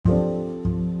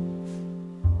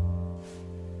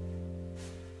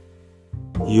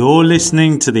You're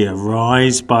listening to the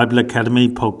Arise Bible Academy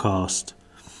podcast,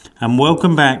 and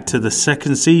welcome back to the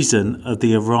second season of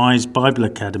the Arise Bible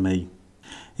Academy.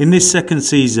 In this second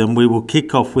season, we will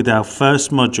kick off with our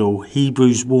first module,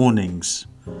 Hebrews Warnings.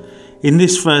 In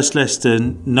this first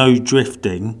lesson, No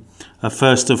Drifting, a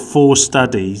first of 4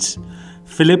 studies,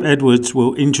 Philip Edwards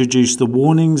will introduce the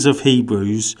warnings of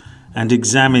Hebrews and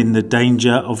examine the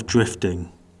danger of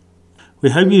drifting. We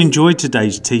hope you enjoyed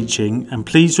today's teaching, and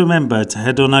please remember to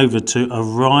head on over to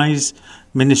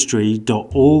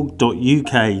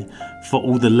ariseministry.org.uk for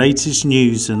all the latest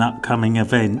news and upcoming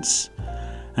events.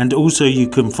 And also you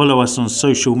can follow us on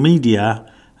social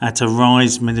media at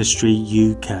Arise Ministry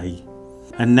UK.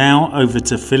 And now over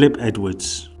to Philip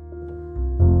Edwards.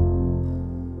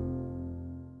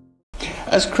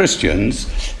 As Christians,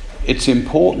 it's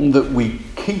important that we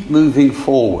keep moving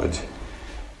forward.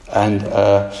 And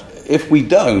if we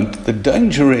don't, the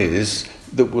danger is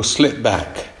that we'll slip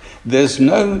back. There's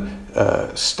no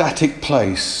static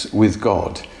place with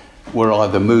God. We're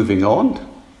either moving on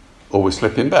or we're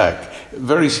slipping back.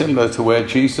 Very similar to where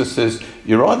Jesus says,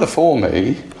 you're either for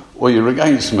me or you're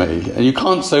against me. And you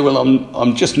can't say, well,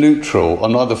 I'm just neutral.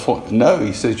 I'm either for... No,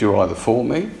 he says you're either for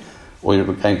me or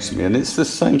you're against me. And it's the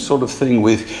same sort of thing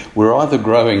with we're either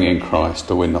growing in Christ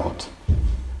or we're not.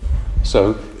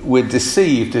 So we're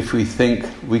deceived if we think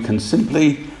we can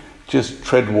simply just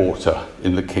tread water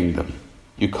in the kingdom.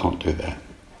 You can't do that.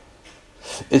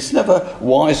 It's never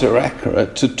wise or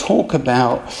accurate to talk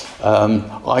about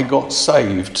I got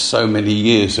saved so many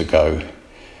years ago,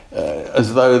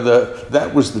 as though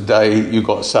that was the day you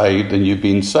got saved and you've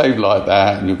been saved like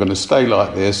that and you're going to stay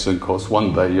like this, and of course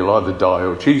one day you'll either die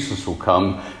or Jesus will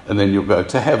come and then you'll go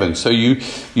to heaven. So you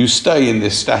stay in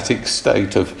this static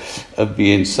state of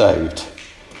being saved.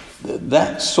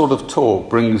 That sort of talk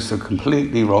brings a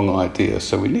completely wrong idea,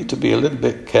 so we need to be a little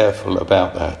bit careful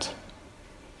about that.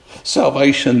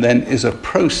 Salvation then is a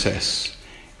process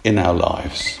in our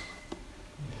lives.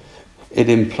 It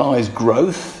implies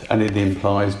growth and it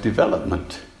implies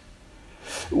development.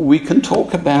 We can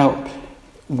talk about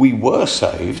we were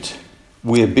saved,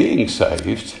 we're being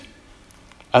saved,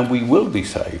 and we will be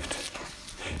saved.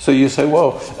 So you say,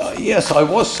 well, yes, I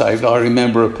was saved. I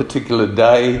remember a particular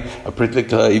day, a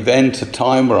particular event, a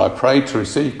time where I prayed to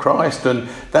receive Christ, and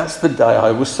that's the day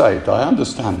I was saved. I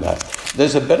understand that.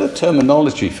 There's a better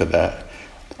terminology for that.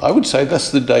 I would say that's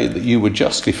the day that you were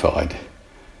justified.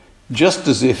 Just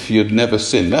as if you'd never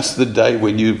sinned. That's the day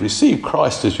when you received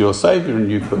Christ as your Saviour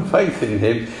and you put faith in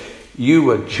him. You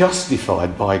were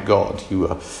justified by God. You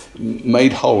were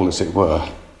made whole, as it were.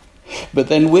 But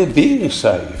then we're being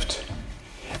saved.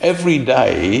 Every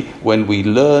day when we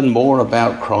learn more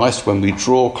about Christ, when we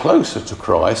draw closer to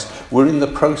Christ, we're in the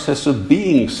process of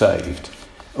being saved.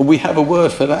 And we have a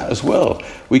word for that as well.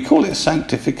 We call it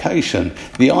sanctification.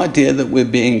 The idea that we're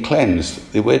being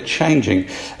cleansed, that we're changing.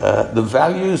 The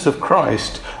values of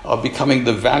Christ are becoming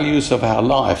the values of our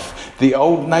life. The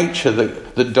old nature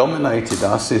that dominated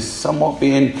us is somewhat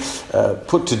being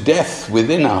put to death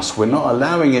within us. We're not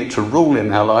allowing it to rule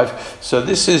in our life. So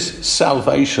this is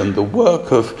salvation, the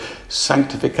work of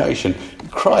sanctification.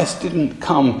 Christ didn't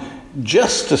come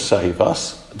just to save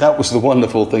us. That was the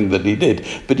wonderful thing that he did.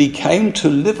 But he came to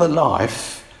live a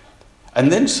life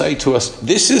and then say to us,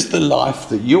 this is the life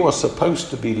that you are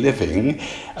supposed to be living.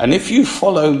 And if you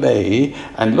follow me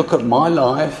and look at my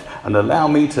life and allow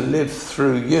me to live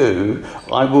through you,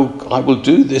 I will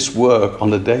do this work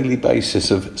on a daily basis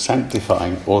of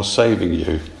sanctifying or saving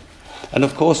you. And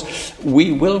of course,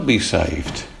 we will be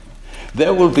saved.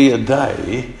 There will be a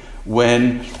day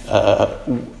when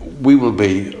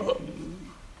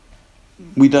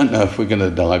we don't know if we're going to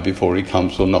die before he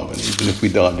comes or not. And even if we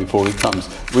die before he comes,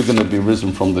 we're going to be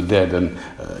risen from the dead and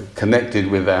connected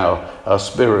with our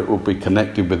spirit will be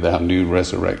connected with our new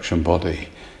resurrection body.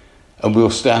 And we'll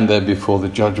stand there before the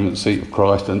judgment seat of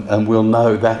Christ and we'll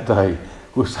know that day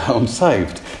we'll say, I'm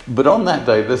saved. But on that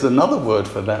day, there's another word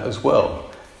for that as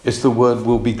well. It's the word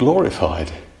will be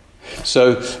glorified.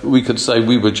 So we could say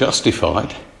we were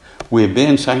justified, we're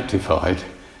being sanctified,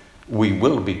 we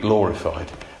will be glorified.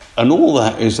 And all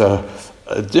that is a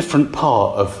different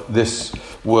part of this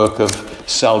work of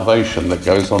salvation that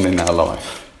goes on in our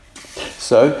life.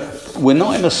 So we're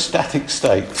not in a static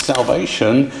state.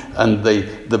 Salvation and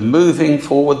the moving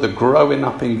forward, the growing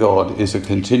up in God is a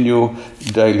continual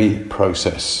daily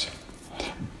process.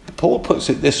 Paul puts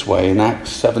it this way in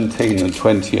Acts 17 and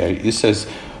 28. He says,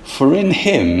 for in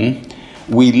him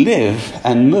we live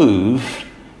and move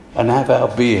and have our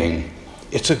being.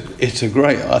 It's a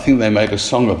great, I think they made a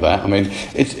song of that. I mean,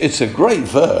 it's a great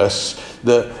verse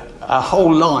that our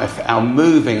whole life, our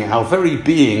moving, our very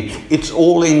being, it's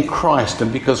all in Christ.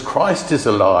 And because Christ is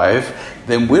alive,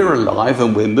 then we're alive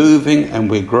and we're moving and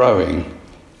we're growing.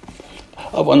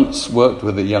 I once worked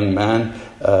with a young man,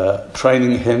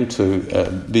 training him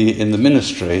to be in the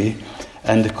ministry.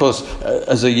 And of course,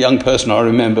 as a young person, I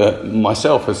remember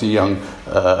myself as a young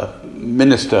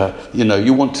minister,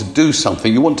 you want to do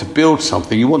something, you want to build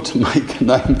something, you want to make a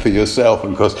name for yourself.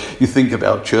 And of course, you think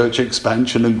about church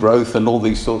expansion and growth and all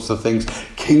these sorts of things,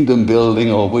 kingdom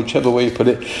building or whichever way you put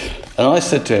it. And I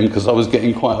said to him, because I was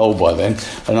getting quite old by then,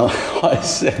 and I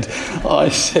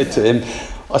said to him,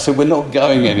 we're not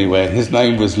going anywhere. His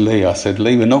name was Lee. I said,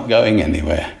 Lee, we're not going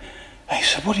anywhere. He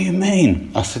said, what do you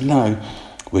mean? I said, no,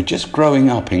 we're just growing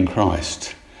up in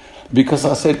Christ. Because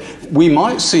I said, we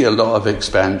might see a lot of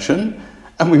expansion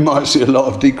and we might see a lot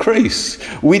of decrease.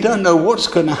 We don't know what's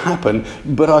going to happen,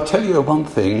 but I'll tell you one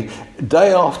thing,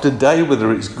 day after day,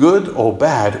 whether it's good or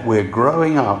bad, we're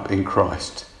growing up in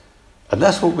Christ. And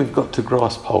that's what we've got to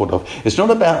grasp hold of. It's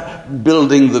not about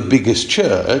building the biggest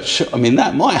church. I mean,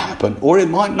 that might happen or it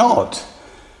might not.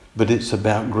 But it's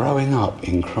about growing up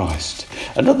in Christ.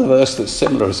 Another verse that's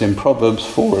similar is in Proverbs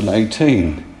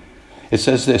 4:18. It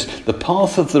says this, the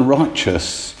path of the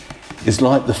righteous is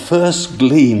like the first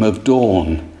gleam of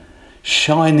dawn,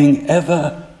 shining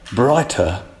ever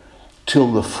brighter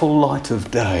till the full light of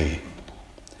day.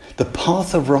 The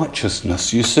path of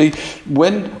righteousness. You see,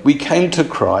 when we came to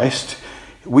Christ,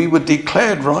 we were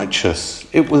declared righteous.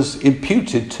 It was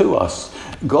imputed to us.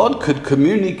 God could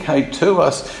communicate to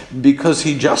us because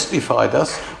he justified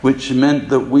us, which meant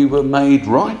that we were made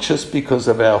righteous because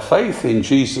of our faith in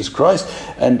Jesus Christ.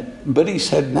 But he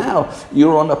said, now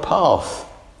you're on a path.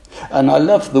 And I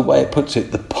love the way it puts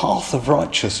it, the path of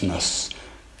righteousness.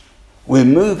 We're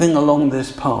moving along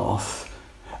this path.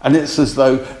 And it's as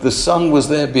though the sun was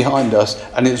there behind us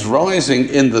and it's rising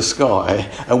in the sky.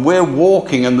 And we're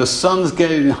walking and the sun's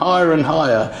getting higher and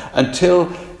higher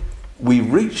until we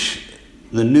reach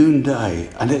the noonday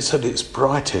and it's at its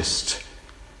brightest.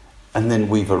 And then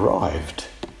we've arrived.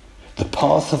 The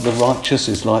path of the righteous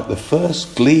is like the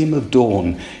first gleam of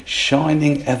dawn,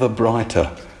 shining ever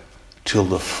brighter till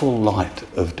the full light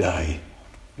of day.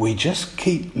 We just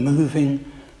keep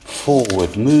moving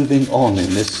forward, moving on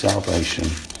in this salvation.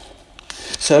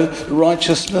 So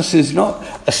righteousness is not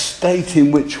a state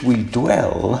in which we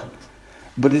dwell,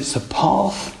 but it's a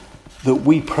path that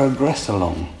we progress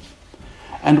along.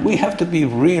 And we have to be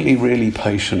really, really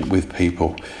patient with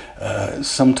people.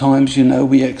 Sometimes,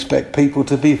 we expect people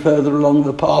to be further along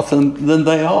the path than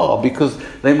they are because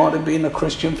they might have been a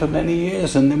Christian for many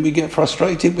years and then we get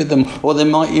frustrated with them, or they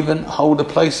might even hold a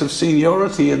place of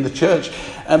seniority in the church,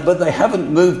 but they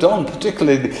haven't moved on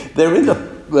particularly. They're in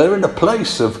a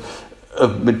place of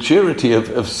maturity,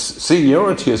 of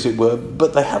seniority as it were,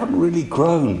 but they haven't really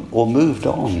grown or moved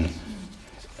on.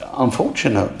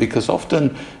 Unfortunate, because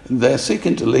often they're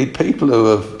seeking to lead people who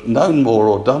have known more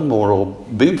or done more or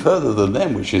been further than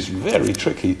them, which is very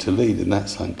tricky to lead in that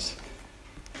sense.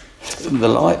 The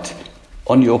light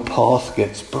on your path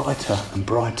gets brighter and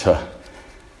brighter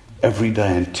every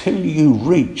day until you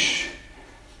reach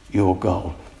your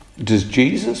goal. Does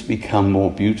Jesus become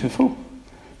more beautiful,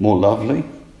 more lovely,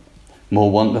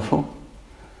 more wonderful?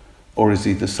 Or is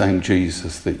he the same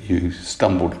Jesus that you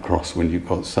stumbled across when you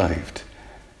got saved?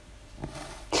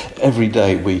 Every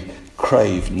day we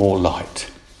crave more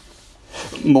light,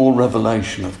 more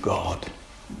revelation of God,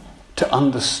 to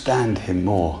understand him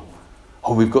more.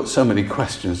 Oh, we've got so many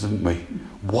questions, haven't we?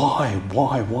 Why?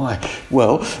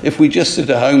 Well, if we just sit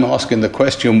at home asking the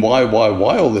question why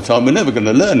all the time, we're never going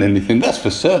to learn anything, that's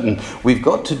for certain. We've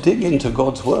got to dig into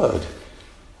God's word.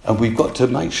 And we've got to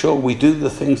make sure we do the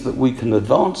things that we can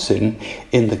advance in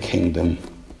the kingdom.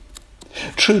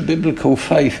 True biblical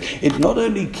faith, it not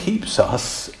only keeps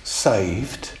us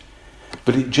saved,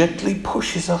 but it gently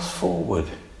pushes us forward.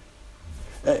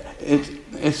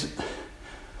 It's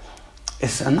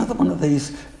another one of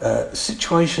these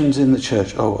situations in the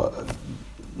church.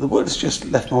 The word's just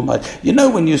left my mind.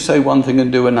 When you say one thing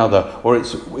and do another, or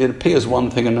it appears one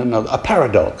thing and another. A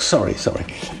paradox, sorry.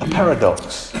 A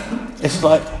paradox.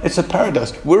 It's a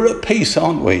paradox. We're at peace,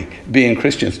 aren't we, being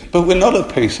Christians? But we're not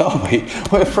at peace, are we?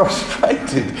 We're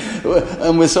frustrated.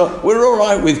 And we're all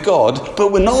right with God,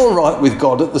 but we're not all right with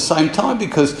God at the same time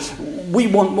because we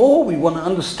want more. We want to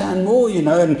understand more,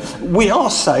 and we are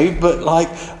saved, but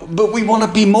we want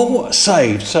to be more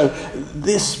saved. So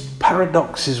this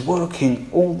paradox is working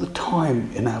all the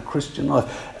time in our Christian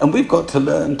life, and we've got to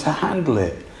learn to handle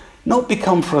it. Not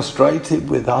become frustrated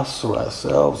with us or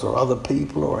ourselves or other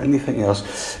people or anything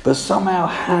else, but somehow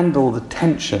handle the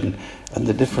tension and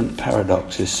the different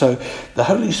paradoxes. So the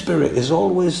Holy Spirit is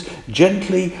always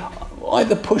gently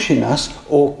either pushing us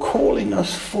or calling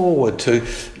us forward to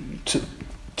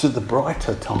the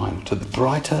brighter time, to the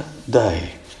brighter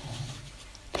day.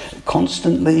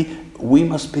 Constantly, we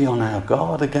must be on our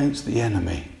guard against the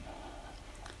enemy,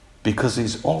 because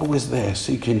he's always there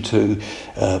seeking to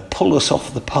pull us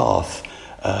off the path,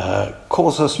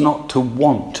 cause us not to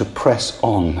want to press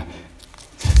on.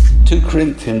 2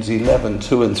 Corinthians 11,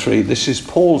 2 and 3, this is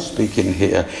Paul speaking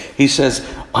here. He says,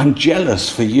 I'm jealous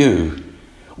for you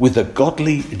with a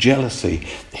godly jealousy.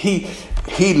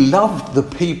 He loved the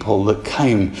people that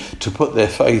came to put their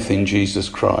faith in Jesus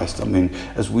Christ. I mean,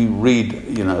 as we read,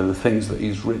 the things that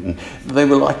he's written, they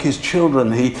were like his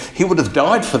children. He would have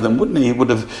died for them, wouldn't he?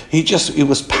 He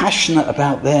was passionate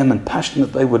about them and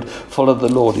passionate they would follow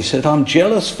the Lord. He said, I'm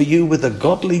jealous for you with a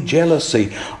godly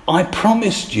jealousy. I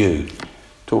promised you,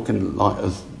 talking like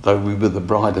as though we were the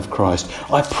bride of Christ,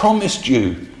 I promised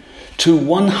you to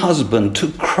one husband,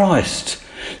 to Christ,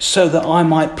 so that I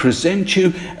might present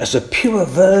you as a pure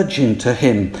virgin to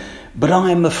him. But I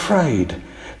am afraid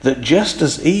that just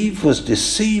as Eve was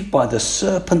deceived by the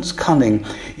serpent's cunning,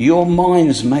 your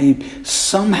minds may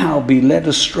somehow be led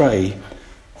astray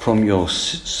from your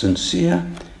sincere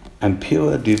and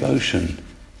pure devotion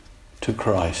to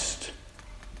Christ.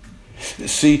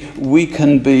 See, we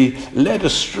can be led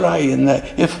astray in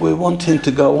that if we're wanting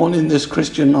to go on in this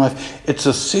Christian life, it's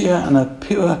a sincere and a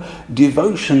pure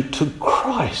devotion to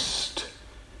Christ.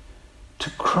 To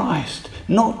Christ.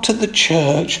 Not to the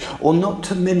church or not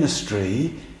to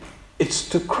ministry. It's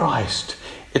to Christ.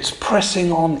 It's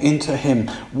pressing on into him,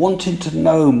 wanting to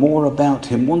know more about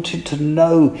him, wanting to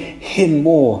know him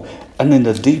more and in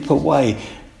a deeper way.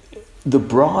 The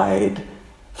bride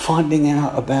finding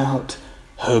out about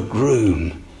her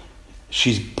groom.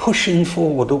 She's pushing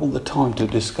forward all the time to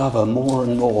discover more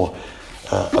and more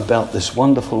about this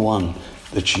wonderful one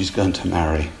that she's going to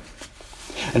marry.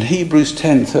 And Hebrews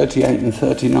 10, 38 and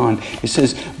 39, it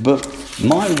says, but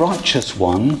my righteous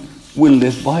one will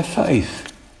live by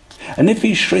faith. And if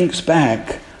he shrinks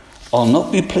back, I'll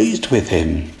not be pleased with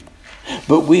him.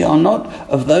 But we are not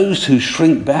of those who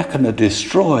shrink back and are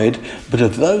destroyed, but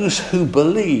of those who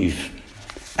believe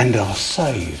and are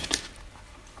saved.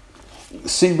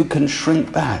 See, we can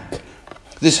shrink back.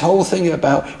 This whole thing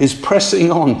is pressing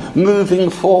on, moving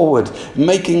forward,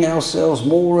 making ourselves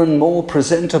more and more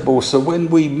presentable. So when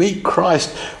we meet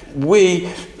Christ, we're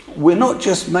not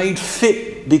just made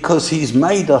fit because he's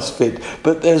made us fit,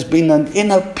 but there's been an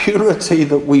inner purity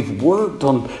that we've worked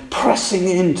on, pressing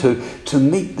into to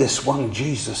meet this one,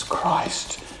 Jesus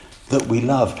Christ, that we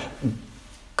love.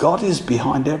 God is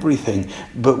behind everything,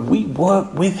 but we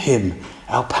work with him,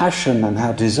 our passion and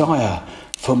our desire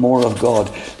for more of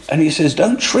God. And he says,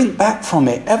 don't shrink back from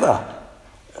it, ever.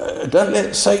 Don't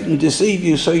let Satan deceive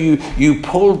you so you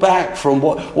pull back from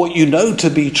what you know to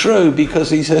be true, because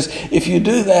he says, if you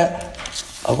do that,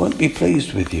 I won't be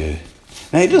pleased with you.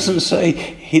 Now, he doesn't say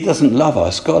he doesn't love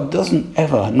us. God doesn't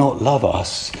ever not love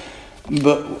us.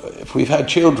 But if we've had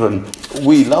children,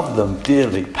 we love them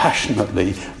dearly,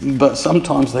 passionately, but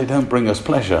sometimes they don't bring us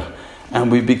pleasure. And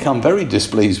we become very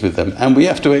displeased with them. And we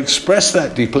have to express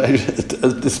that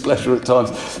displeasure at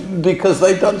times because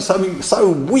they've done something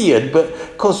so weird, but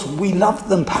because we love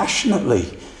them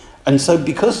passionately. And so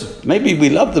because maybe we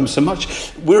love them so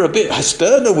much, we're a bit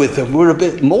sterner with them. We're a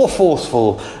bit more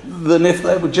forceful than if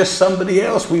they were just somebody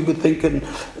else. We would think,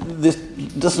 this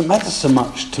doesn't matter so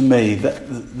much to me, that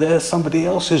they're somebody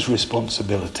else's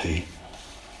responsibility.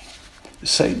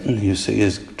 Satan, you see,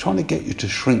 is trying to get you to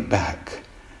shrink back.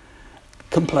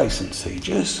 Complacency,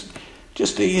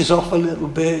 just ease off a little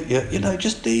bit.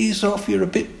 Just ease off. You're a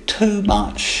bit too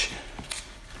much.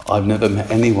 I've never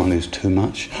met anyone who's too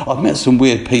much. I've met some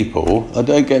weird people,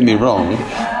 don't get me wrong,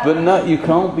 but no, you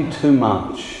can't be too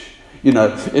much.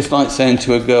 It's like saying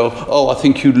to a girl, oh, I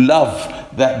think you love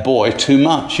that boy too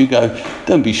much. You go,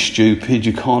 don't be stupid,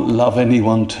 you can't love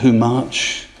anyone too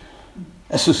much.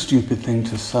 That's a stupid thing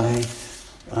to say.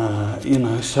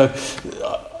 So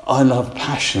I love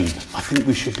passion. I think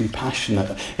we should be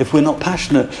passionate. If we're not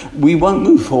passionate, we won't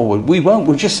move forward.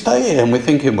 We'll just stay here and we're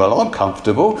thinking, well, I'm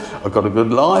comfortable. I've got a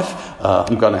good life.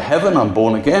 I'm going to heaven. I'm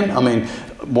born again. I mean,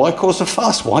 why cause a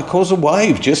fuss? Why cause a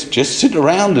wave? Just sit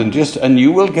around and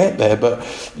you will get there.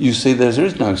 But you see, there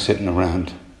is no sitting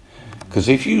around. Because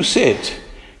if you sit,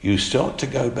 you start to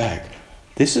go back.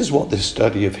 This is what this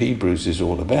study of Hebrews is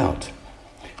all about.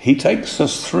 He takes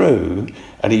us through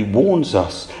and he warns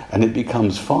us, and it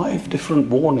becomes 5 different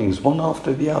warnings, one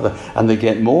after the other, and they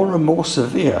get more and more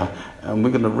severe, and we're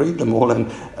going to read them all.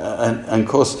 And of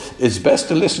course, it's best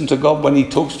to listen to God when he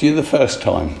talks to you the first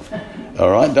time, All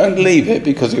right, don't leave it,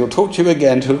 because he'll talk to you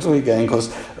again,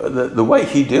 because the way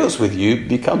he deals with you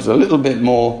becomes a little bit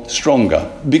more stronger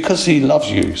because he loves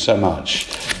you so much.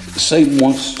 Satan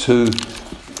wants to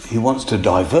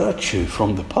divert you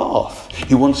from the path.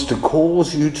 He wants to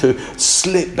cause you to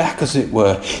slip back, as it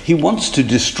were. He wants to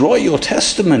destroy your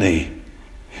testimony.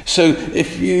 So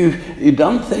if you've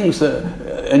done things that,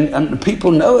 and people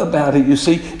know about it, you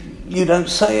see, you don't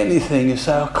say anything. You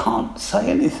say, I can't say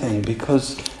anything,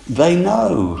 because they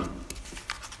know.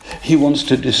 He wants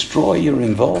to destroy your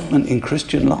involvement in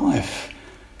Christian life,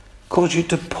 cause you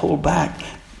to pull back.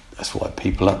 That's why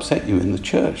people upset you in the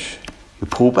church. You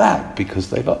pull back because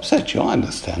they've upset you. I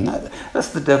understand that. That's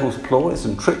the devil's ploys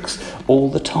and tricks all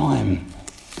the time.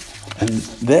 And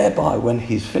thereby, when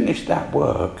he's finished that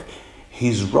work,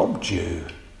 he's robbed you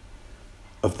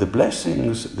of the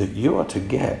blessings that you are to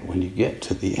get when you get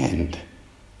to the end.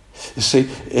 You see,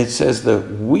 it says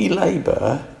that we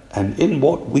labour, and in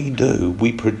what we do,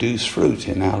 we produce fruit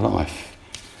in our life.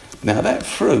 Now, that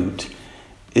fruit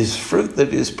is fruit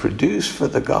that is produced for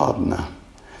the gardener.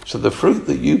 So the fruit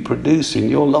that you produce in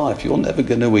your life, you're never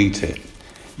going to eat it.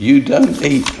 You don't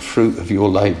eat the fruit of your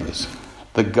labours.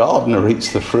 The gardener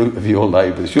eats the fruit of your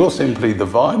labours. You're simply the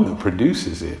vine that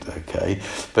produces it, okay?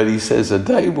 But he says, a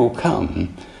day will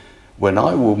come when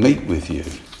I will meet with you,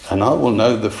 and I will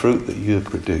know the fruit that you have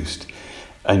produced,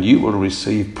 and you will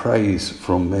receive praise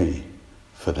from me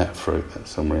for that fruit.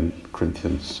 That's somewhere in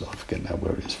Corinthians, I forget now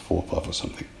where it is, 4 or 5 or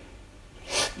something.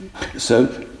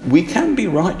 So we can be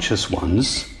righteous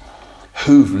ones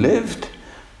who've lived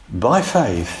by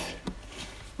faith,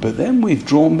 but then we've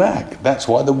drawn back. That's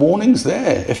why the warning's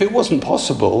there. If it wasn't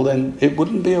possible, then it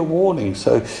wouldn't be a warning.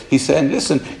 So he's saying,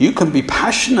 listen, you can be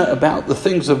passionate about the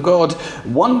things of God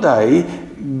one day,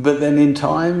 but then in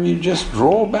time you just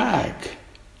draw back.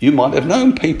 You might have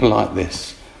known people like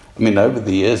this. I mean, over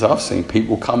the years, I've seen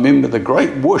people come in with a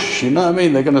great whoosh, you know what I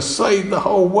mean? They're going to save the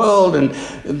whole world, and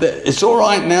it's all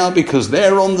right now because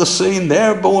they're on the scene,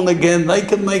 they're born again, they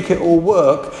can make it all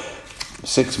work.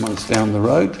 6 months down the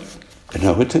road, they're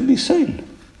nowhere to be seen.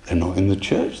 They're not in the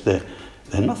church, they're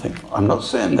nothing. I'm not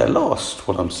saying they're lost.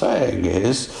 What I'm saying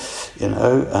is,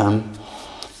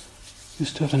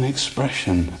 used to have an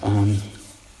expression,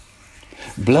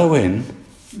 blow in.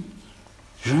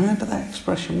 Do you remember that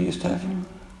expression we used to have?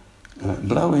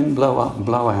 Blow in, blow up,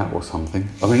 blow out or something.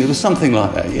 I mean, it was something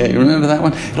like that. Yeah, you remember that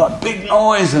one? Like big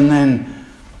noise, and then,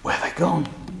 where they gone?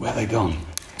 Where they gone?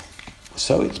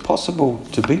 So it's possible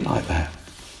to be like that.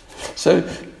 So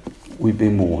we've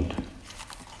been warned.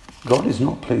 God is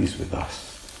not pleased with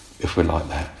us if we're like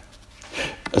that.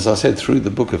 As I said, through the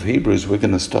book of Hebrews, we're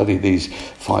going to study these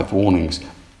 5 warnings.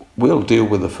 We'll deal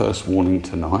with the first warning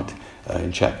tonight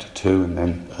in chapter 2, and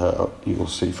then you'll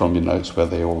see from your notes where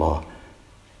they all are.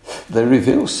 They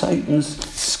reveal Satan's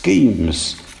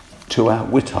schemes to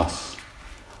outwit us.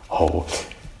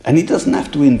 And he doesn't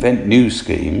have to invent new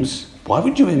schemes. Why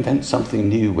would you invent something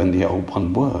new when the old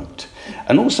one worked?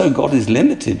 And also, God has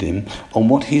limited him on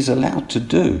what he's allowed to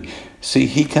do. See,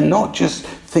 he cannot just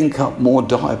think up more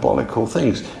diabolical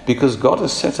things because God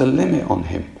has set a limit on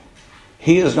him.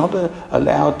 He is not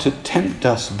allowed to tempt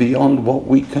us beyond what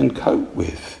we can cope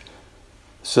with.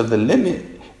 So the limit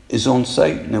is on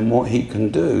Satan and what he can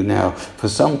do. Now, for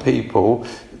some people,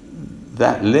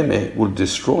 that limit will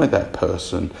destroy that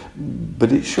person,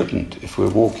 but it shouldn't if we're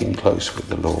walking close with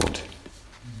the Lord.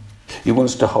 He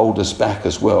wants to hold us back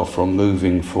as well from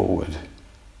moving forward.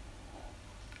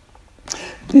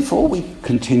 Before we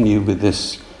continue with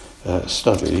this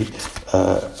study,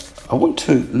 I want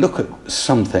to look at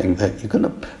something that you're going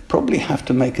to probably have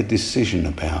to make a decision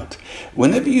about.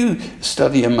 Whenever you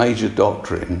study a major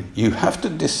doctrine, you have to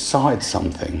decide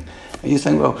something. And you're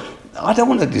saying, well, I don't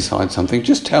want to decide something.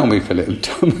 Just tell me, Philip.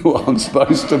 Tell me what I'm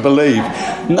supposed to believe.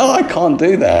 No, I can't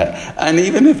do that. And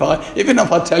even if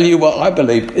I tell you what I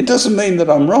believe, it doesn't mean that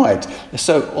I'm right.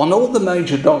 So on all the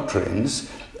major doctrines,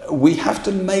 we have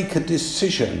to make a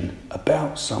decision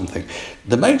about something.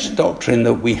 The major doctrine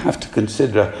that we have to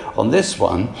consider on this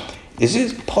one is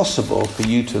it possible for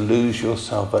you to lose your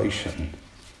salvation?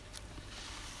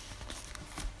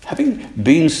 Having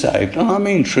been saved, and I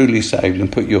mean truly saved,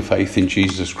 and put your faith in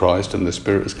Jesus Christ and the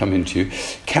Spirit has come into you,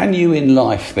 can you in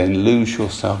life then lose your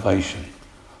salvation?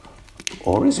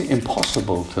 Or is it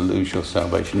impossible to lose your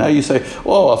salvation? Now you say,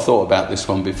 oh, I've thought about this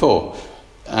one before,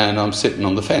 and I'm sitting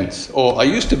on the fence. Or I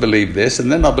used to believe this,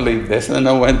 and then I believed this, and then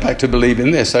I went back to believing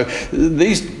this. So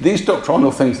these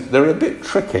doctrinal things, they're a bit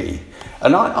tricky.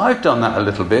 And I've done that a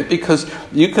little bit because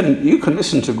you can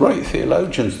listen to great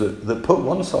theologians that put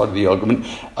one side of the argument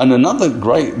and another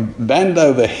great band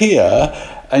over here,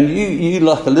 And you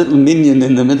like a little minion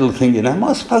in the middle thinking, am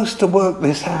I supposed to work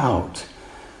this out?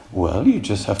 Well, you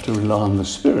just have to rely on the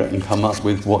Spirit and come up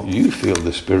with what you feel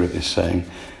the Spirit is saying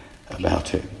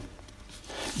about it.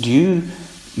 Do you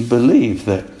believe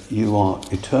that you are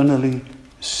eternally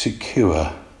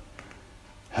secure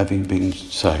having been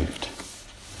saved?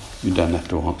 You don't have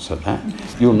to answer that.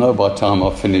 You'll know by the time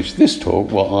I finish this talk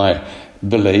what I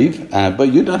believe,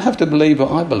 but you don't have to believe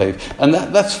what I believe. And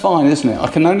that's fine, isn't it? I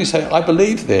can only say I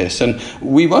believe this, and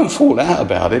we won't fall out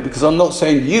about it, because I'm not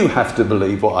saying you have to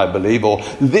believe what I believe or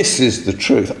this is the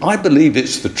truth. I believe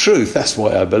it's the truth. That's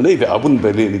why I believe it. I wouldn't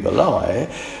believe a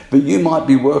lie. But you might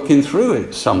be working through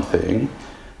it something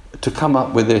to come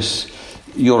up with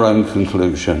your own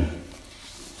conclusion.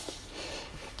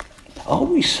 Are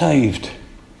we saved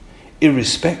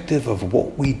irrespective of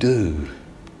what we do?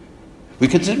 We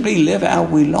can simply live how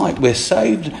we like. We're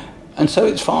saved, and so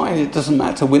it's fine. It doesn't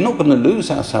matter. We're not going to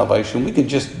lose our salvation. We can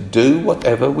just do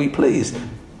whatever we please.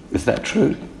 Is that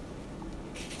true?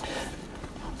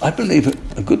 I believe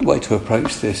a good way to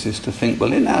approach this is to think,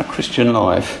 well, in our Christian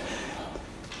life,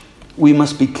 we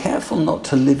must be careful not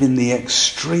to live in the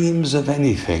extremes of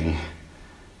anything,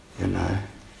 you know.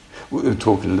 We were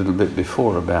talking a little bit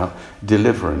before about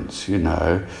deliverance, you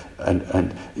know,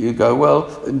 and you go, well,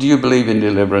 do you believe in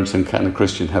deliverance, and can a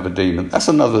Christian have a demon? That's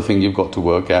another thing you've got to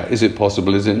work out. Is it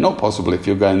possible? Is it not possible? If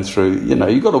you're going through, you know,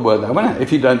 you've got to work that one out.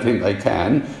 If you don't think they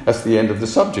can, that's the end of the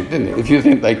subject, isn't it? If you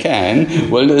think they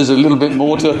can, well, there's a little bit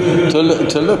more to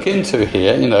look into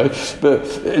here, you know.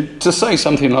 But to say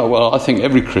something like, well, I think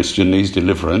every Christian needs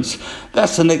deliverance,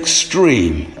 that's an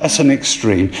extreme. That's an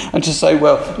extreme. And to say,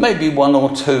 well, maybe one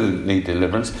or two need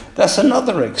deliverance, that's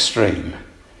another extreme.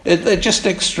 They're just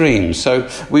extremes. So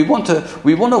we want to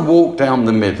walk down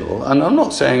the middle, and I'm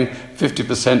not saying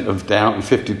 50% of doubt and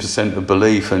 50% of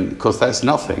belief, and because that's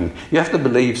nothing. You have to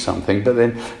believe something, but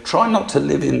then try not to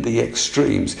live in the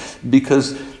extremes,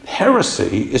 because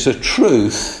heresy is a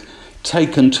truth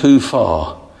taken too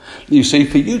far. You see,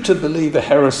 for you to believe a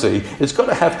heresy, it's got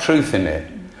to have truth in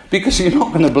it, because you're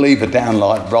not going to believe a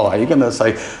downright lie. You're going to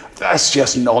say, that's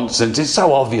just nonsense. It's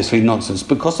so obviously nonsense.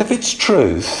 Because if it's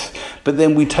truth, but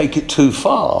then we take it too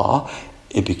far,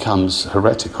 it becomes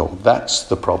heretical. That's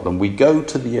the problem. We go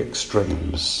to the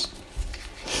extremes.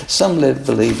 Some live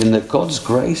believing that God's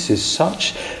grace is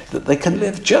such that they can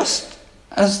live just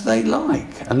as they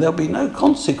like, and there'll be no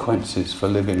consequences for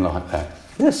living like that.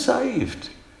 They're saved.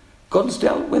 God's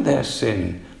dealt with their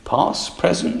sin, past,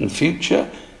 present, and future.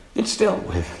 It's dealt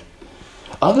with.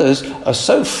 Others are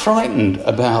so frightened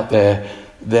about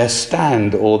their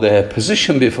stand or their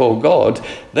position before God,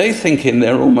 they thinking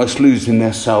they're almost losing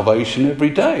their salvation every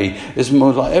day. It's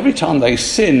more like every time they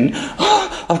sin,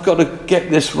 I've got to get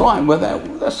this right. Well,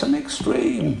 that's an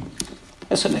extreme.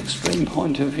 That's an extreme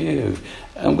point of view.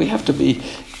 And we have to be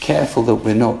careful that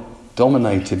we're not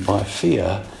dominated by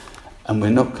fear and we're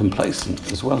not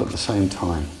complacent as well at the same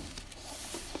time.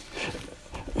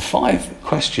 5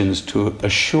 questions to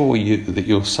assure you that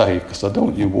you're saved, because I don't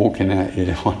want you walking out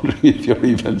here wondering if you're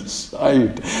even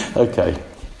saved. Okay,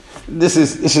 this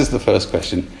is the first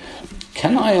question.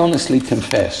 Can I honestly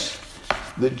confess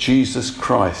that Jesus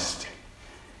Christ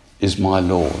is my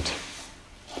Lord?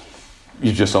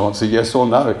 You just answer yes or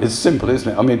no. It's simple,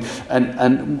 isn't it? I mean,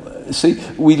 and see,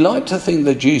 we like to think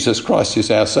that Jesus Christ is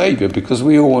our Saviour because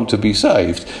we all want to be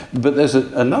saved. But there's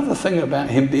another thing about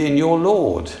him being your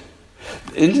Lord.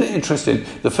 Isn't it interesting?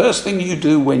 The first thing you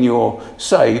do when you're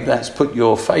saved, that's put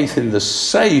your faith in the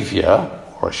Saviour,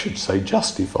 or I should say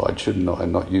justified, shouldn't I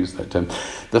not use that term?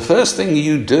 The first thing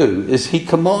you do is he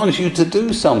commands you to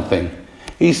do something.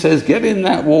 He says, get in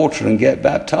that water and get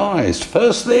baptized.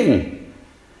 First thing.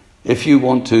 If you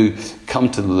want to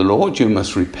come to the Lord, you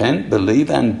must repent,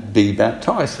 believe, and be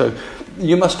baptized. So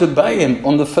you must obey him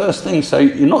on the first thing. So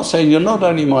you're not saying, you're not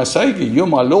only my Saviour, you're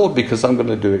my Lord, because I'm going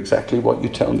to do exactly what you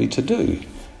tell me to do.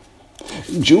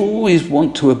 Do you always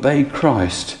want to obey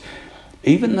Christ,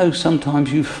 even though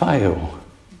sometimes you fail?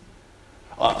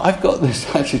 I've got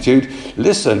this attitude,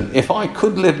 listen, if I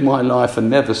could live my life and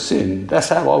never sin, that's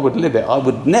how I would live it. I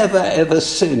would never ever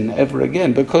sin ever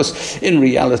again, because in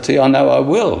reality I know I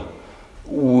will.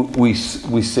 We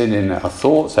sin in our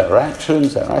thoughts, our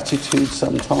actions, our attitudes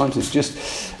sometimes. It's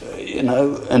just,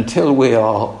 until we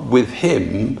are with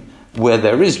him where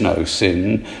there is no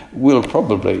sin, we'll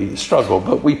probably struggle.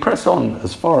 But we press on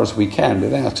as far as we can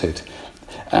without it.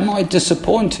 Am I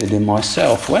disappointed in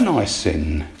myself when I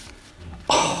sin?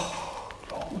 Oh,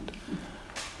 Lord.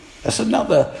 That's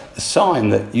another sign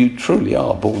that you truly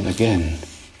are born again.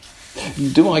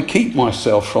 Do I keep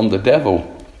myself from the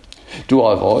devil? Do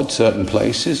I avoid certain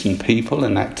places and people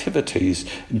and activities?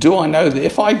 Do I know that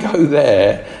if I go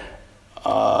there,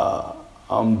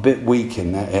 I'm a bit weak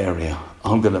in that area?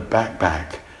 I'm going to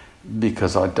back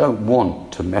because I don't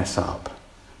want to mess up.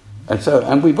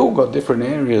 And we've all got different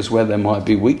areas where there might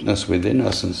be weakness within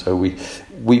us, and so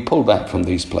we pull back from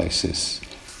these places.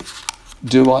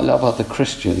 Do I love other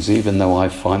Christians even though I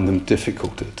find them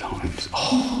difficult at times?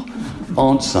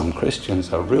 Aren't some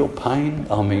Christians a real pain?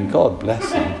 I mean, God bless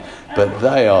them, but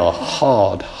they are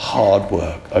hard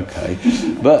work, okay?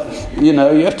 But, you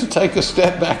have to take a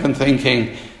step back and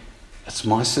thinking, that's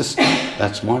my sister,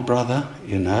 that's my brother,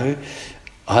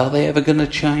 Are they ever going to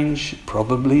change?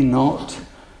 Probably not.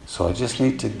 So I just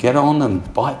need to get on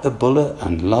and bite the bullet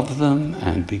and love them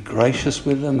and be gracious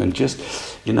with them and just,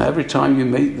 every time you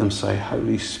meet them, say,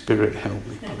 Holy Spirit, help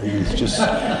me, please. Just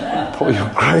pour your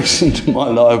grace into my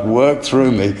life, work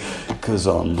through me, because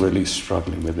I'm really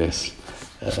struggling with this.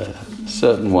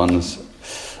 Certain ones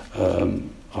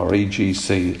are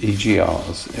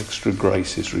EGRs, extra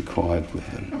grace is required with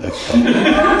them. Okay.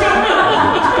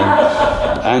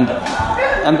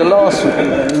 And the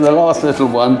last little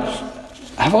one,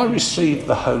 have I received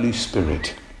the Holy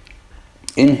Spirit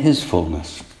in his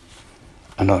fullness,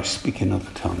 and I speak in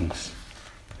other tongues?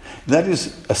 That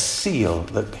is a seal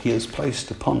that he has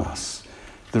placed upon us.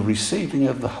 The receiving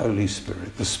of the Holy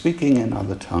Spirit, the speaking in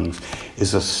other tongues,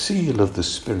 is a seal of the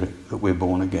Spirit that we're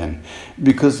born again.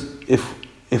 Because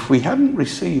if we hadn't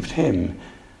received him,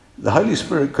 the Holy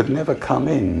Spirit could never come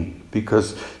in,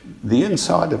 because the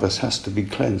inside of us has to be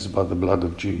cleansed by the blood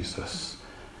of Jesus.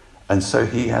 And so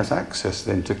he has access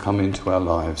then to come into our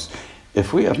lives.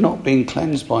 If we have not been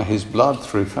cleansed by his blood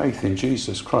through faith in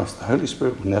Jesus Christ, the Holy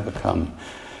Spirit will never come.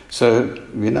 So,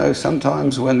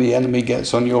 sometimes when the enemy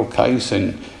gets on your case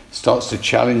and starts to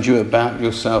challenge you about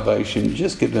your salvation,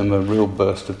 just give him a real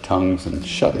burst of tongues and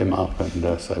shut him up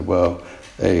and say, well,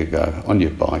 there you go, on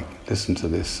your bike, listen to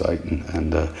this, Satan.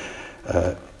 And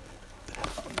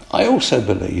I also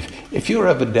believe if you're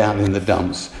ever down in the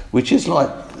dumps, which is like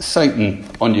Satan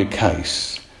on your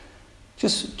case,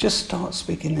 just start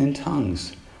speaking in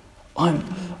tongues. I'm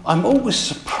always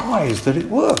surprised that it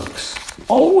works.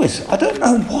 Always. I don't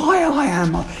know why I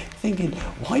am thinking,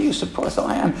 why are you surprised?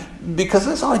 I am. Because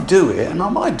as I do it, and I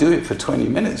might do it for 20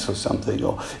 minutes or something,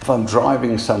 or if I'm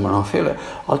driving somewhere and I feel it,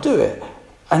 I'll do it.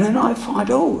 And then I find,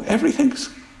 everything's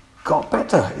got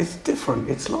better. It's different.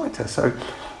 It's lighter. So,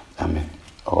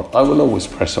 I will always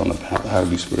press on about the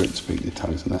Holy Spirit speaking in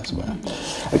tongues, and that's about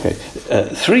it. Okay,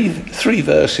 three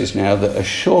verses now that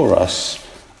assure us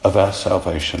of our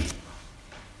salvation.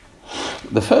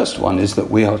 The first one is that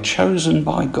we are chosen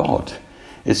by God.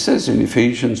 It says in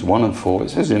Ephesians 1 and 4,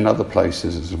 it says in other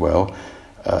places as well,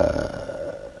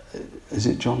 is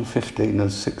it John 15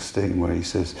 and 16 where he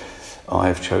says, I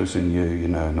have chosen you,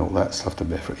 and all that stuff to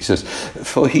bear fruit. He says,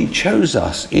 for he chose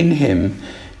us in him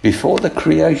before the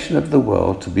creation of the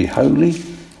world to be holy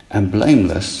and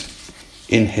blameless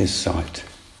in his sight.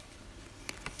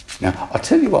 Now, I'll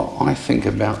tell you what I think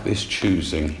about this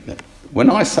choosing. When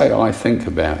I say I think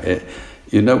about it,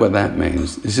 you know what that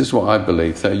means. This is what I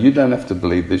believe. So you don't have to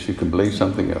believe this, you can believe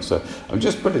something else. So I'm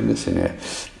just putting this in here.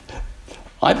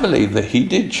 I believe that he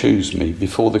did choose me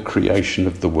before the creation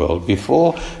of the world,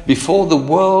 before the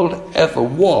world ever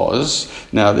was.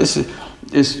 Now, this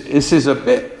is a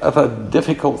bit of a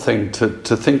difficult thing to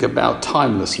think about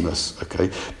timelessness,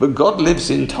 okay? But God lives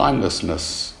in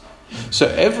timelessness. So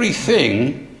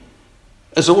everything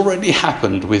has already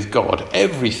happened with God.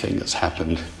 Everything has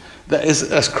happened.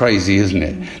 That's crazy, isn't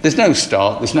it? There's no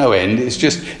start, there's no end. It's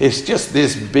just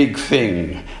this big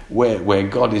thing where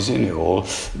God is in it all.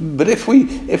 But if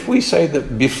we say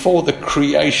that before the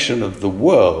creation of the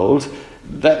world,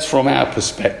 that's from our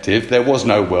perspective. There was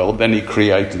no world, then he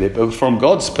created it. But from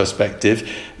God's perspective,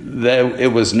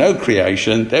 it was no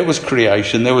creation. There was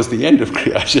creation. There was the end of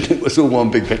creation. It was all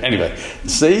one big thing. Anyway,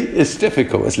 see, it's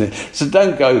difficult, isn't it? So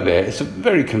don't go there. It's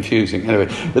very confusing. Anyway,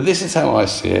 but this is how I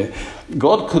see it.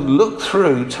 God could look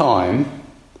through time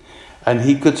and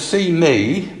he could see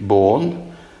me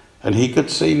born and he could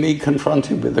see me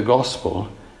confronted with the gospel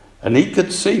and he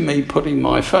could see me putting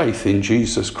my faith in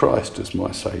Jesus Christ as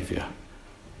my Saviour.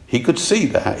 He could see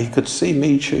that. He could see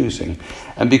me choosing.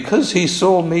 And because he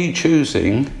saw me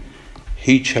choosing,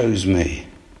 he chose me.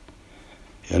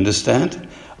 You understand?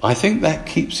 I think that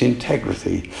keeps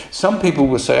integrity. Some people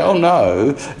will say, oh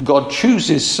no, God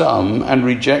chooses some and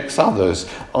rejects others.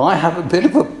 I have a bit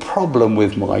of a problem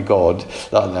with my God.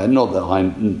 Not that I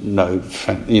know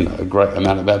a great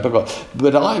amount about God,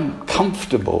 but I'm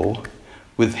comfortable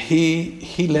with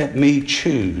he let me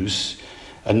choose.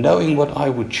 And knowing what I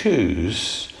would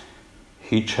choose,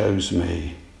 he chose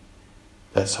me.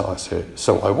 That's how I say it.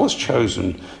 So I was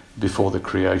chosen before the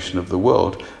creation of the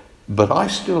world, but I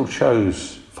still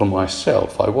chose for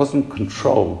myself. I wasn't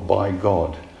controlled by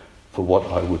God for what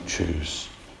I would choose.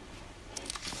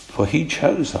 For he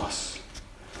chose us.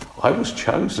 I was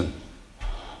chosen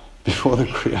before the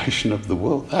creation of the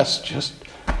world. That's just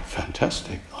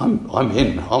fantastic. I'm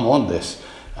in. I'm on this.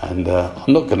 And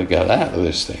I'm not going to get out of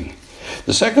this thing.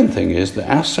 The second thing is that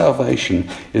our salvation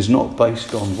is not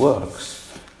based on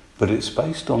works, but it's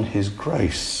based on his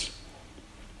grace.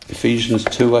 Ephesians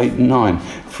 2:8-9.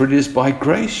 For it is by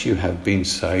grace you have been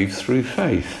saved through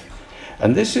faith.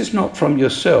 And this is not from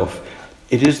yourself.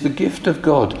 It is the gift of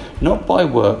God, not by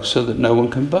works, so that no one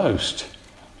can boast.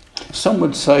 Some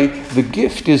would say the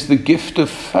gift is the gift of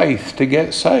faith to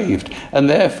get saved, and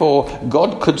therefore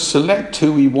God could select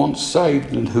who he wants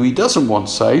saved and who he doesn't want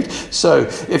saved. So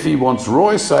if he wants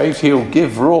Roy saved, he'll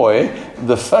give Roy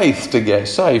the faith to get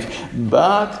saved.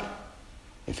 But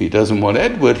if he doesn't want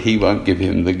Edward, he won't give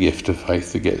him the gift of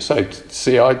faith to get saved.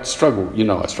 See, I struggle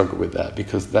with that,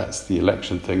 because that's the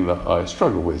election thing that I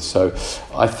struggle with. So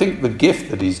I think the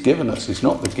gift that he's given us is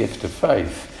not the gift of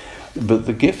faith, but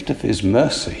the gift of his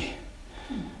mercy,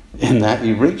 in that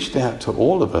he reached out to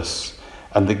all of us.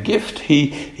 And the gift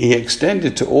he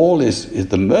extended to all is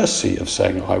the mercy of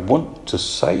saying, I want to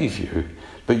save you,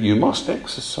 but you must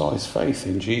exercise faith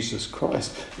in Jesus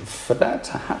Christ. For that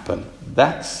to happen,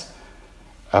 that's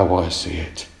how I see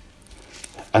it.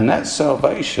 And that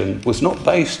salvation was not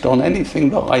based on anything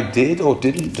that I did or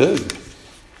didn't do.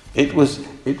 It was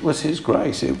his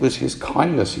grace, it was his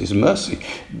kindness, his mercy.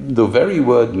 The very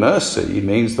word mercy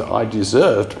means that I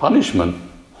deserved punishment.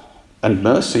 And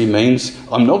mercy means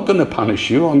I'm not going to punish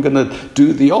you, I'm going to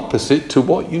do the opposite to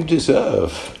what you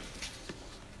deserve.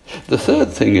 The third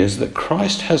thing is that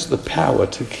Christ has the power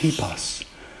to keep us.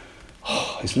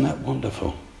 Oh, isn't that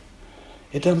wonderful?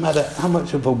 It doesn't matter how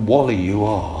much of a wally you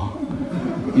are,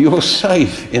 you're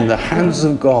safe in the hands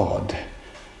of God.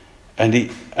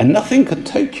 And nothing can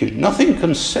take you, nothing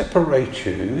can separate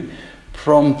you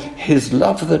from his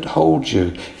love that holds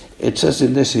you. It says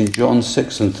in John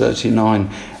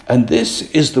 6:39, and this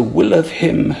is the will of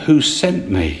him who sent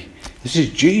me. This is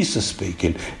Jesus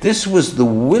speaking. This was the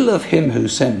will of him who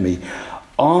sent me.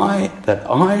 That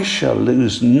I shall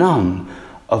lose none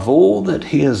of all that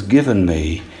he has given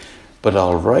me, but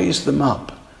I'll raise them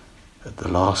up at the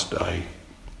last day.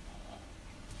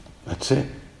 That's it.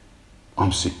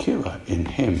 I'm secure in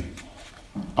him.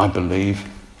 I believe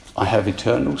I have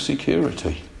eternal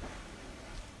security.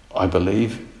 I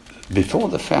believe before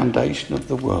the foundation of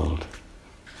the world,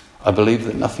 I believe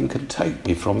that nothing can take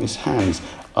me from his hands.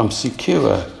 I'm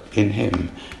secure in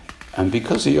him. And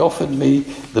because he offered me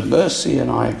the mercy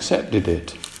and I accepted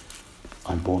it,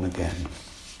 I'm born again.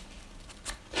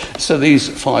 So these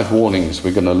 5 warnings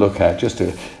we're going to look at, just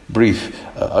a brief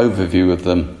overview of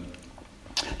them.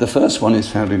 The first one is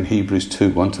found in Hebrews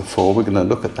 2:1-4. We're going to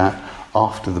look at that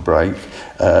after the break.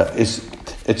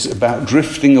 It's about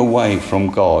drifting away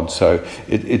from God. So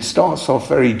it starts off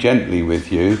very gently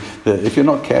with you, that if you're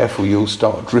not careful, you'll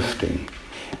start drifting.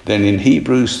 Then in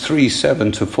Hebrews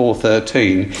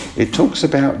 3:7-4:13, it talks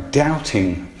about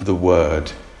doubting the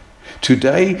word.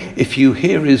 Today, if you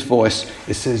hear his voice,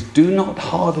 it says, do not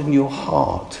harden your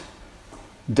heart.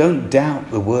 Don't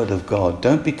doubt the word of God.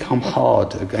 Don't become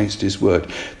hard against his word.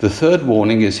 The third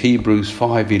warning is Hebrews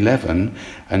 5:11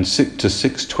 and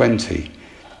 6:20.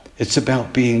 It's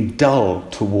about being dull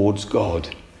towards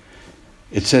God.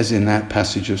 It says in that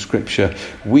passage of scripture,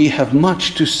 we have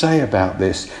much to say about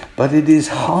this, but it is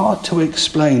hard to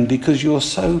explain because you're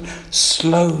so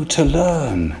slow to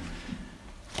learn.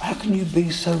 How can you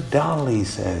be so dull, he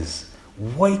says?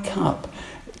 Wake up.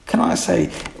 Can I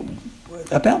say,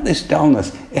 about this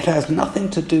dullness, it has nothing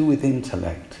to do with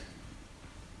intellect.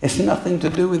 It's nothing to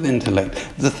do with intellect.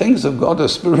 The things of God are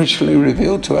spiritually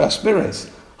revealed to our spirits.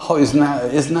 Oh, isn't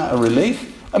that a relief?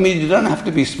 I mean, you don't have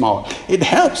to be smart. It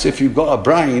helps if you've got a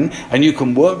brain and you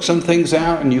can work some things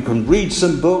out and you can read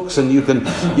some books and you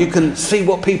can see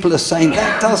what people are saying.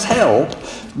 That does help.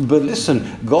 But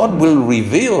listen, God will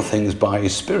reveal things by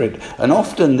his Spirit. And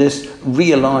often this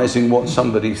realizing what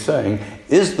somebody's saying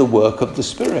is the work of the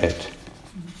Spirit.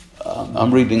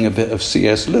 I'm reading a bit of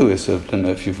C.S. Lewis. I don't know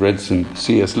if you've read some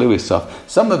C.S. Lewis stuff.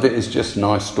 Some of it is just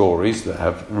nice stories that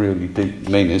have really deep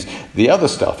meanings. The other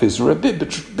stuff is a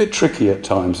bit tricky at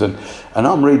times. And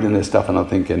I'm reading this stuff and I'm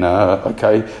thinking,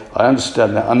 okay, I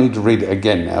understand that. I need to read it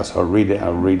again now. So I'll read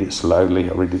it slowly.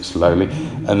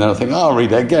 And then I think, I'll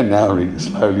read it again now. I'll read it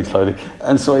slowly.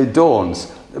 And so it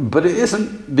dawns. But it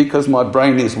isn't because my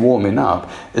brain is warming up.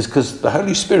 It's because the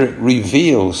Holy Spirit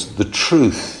reveals the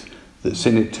truth that's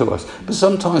in it to us. But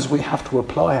sometimes we have to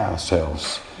apply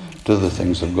ourselves to the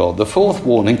things of God. The fourth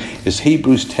warning is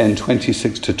Hebrews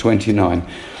 10:26-29.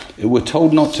 We're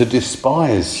told not to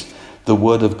despise the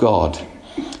word of God.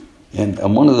 And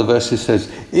one of the verses says,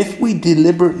 if we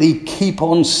deliberately keep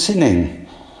on sinning,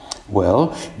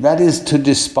 well, that is to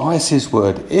despise his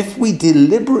word. If we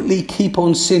deliberately keep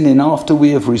on sinning after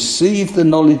we have received the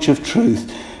knowledge of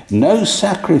truth, no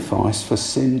sacrifice for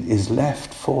sin is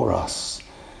left for us.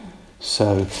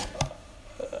 So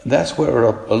that's where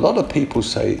a lot of people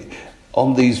say,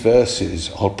 on these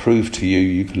verses, I'll prove to you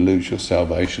you can lose your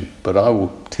salvation. But I will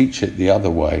teach it the other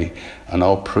way, and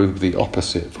I'll prove the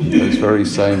opposite from those very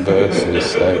same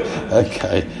verses. So,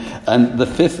 okay. And the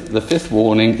fifth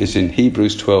warning is in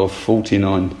Hebrews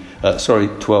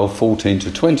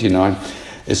 12:14-29.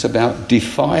 It's about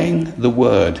defying the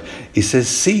word. It says,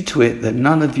 see to it that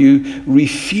none of you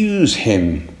refuse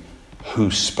him who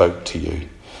spoke to you.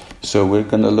 So we're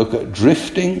going to look at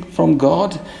drifting from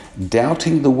God,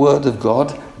 doubting the word of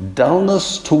God,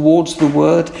 dullness towards the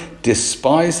word,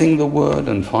 despising the word,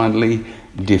 and finally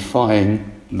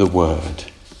defying the word.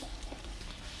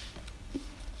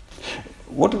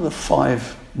 What do the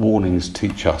 5 warnings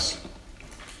teach us?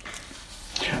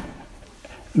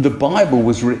 The Bible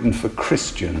was written for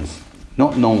Christians,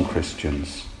 not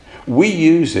non-Christians. We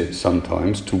use it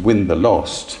sometimes to win the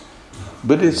lost,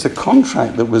 but it's a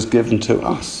contract that was given to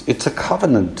us. It's a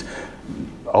covenant,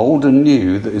 old and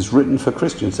new, that is written for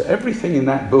Christians. So everything in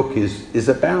that book is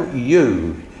about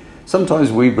you.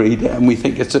 Sometimes we read it and we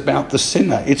think it's about the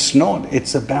sinner. It's not.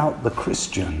 It's about the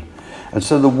Christian. And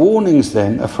so the warnings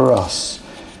then are for us.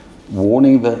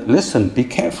 Warning that, listen, be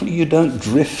careful you don't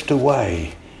drift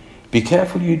away. Be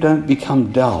careful you don't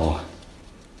become dull.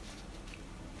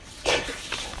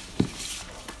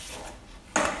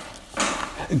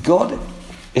 God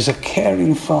is a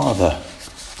caring father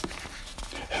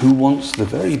who wants the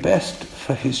very best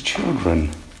for his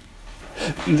children.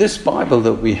 This Bible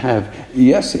that we have,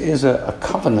 yes, it is a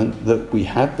covenant that we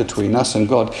have between us and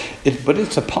God, but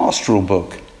it's a pastoral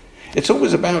book. It's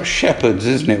always about shepherds,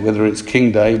 isn't it? Whether it's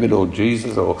King David or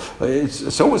Jesus, or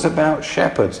it's always about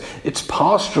shepherds. It's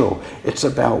pastoral. It's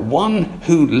about one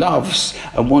who loves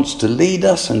and wants to lead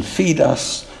us and feed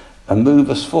us and move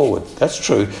us forward. That's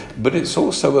true. But it's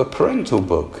also a parental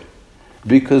book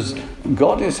because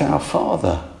God is our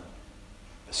Father.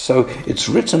 So it's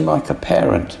written like a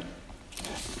parent.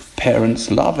 Parents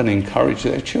love and encourage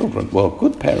their children. Well,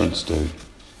 good parents do.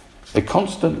 They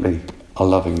constantly are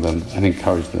loving them and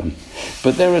encourage them.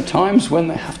 But there are times when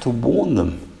they have to warn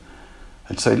them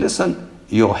and say, listen,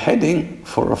 you're heading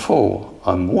for a fall.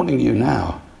 I'm warning you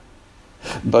now.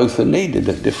 Both are needed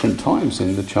at different times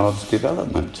in the child's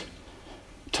development.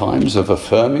 Times of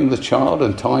affirming the child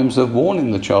and times of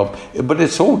warning the child. But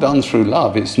it's all done through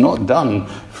love. It's not done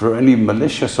for any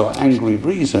malicious or angry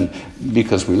reason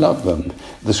because we love them.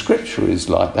 The scripture is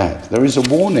like that. There is a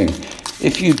warning.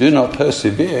 If you do not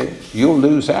persevere, you'll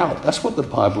lose out. That's what the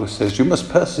Bible says. You must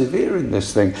persevere in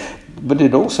this thing. But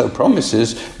it also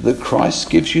promises that Christ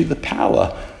gives you the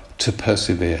power to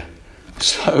persevere.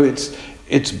 So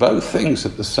it's both things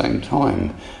at the same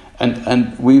time.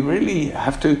 And we really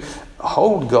have to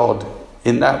hold God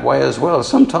in that way as well.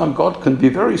 Sometimes God can be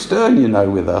very stern,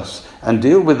 with us and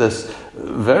deal with us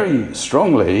very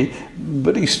strongly,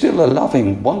 but he's still a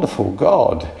loving, wonderful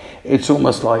God. It's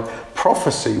almost like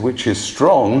prophecy, which is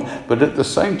strong, but at the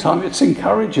same time it's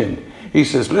encouraging. He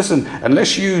says, listen,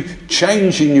 unless you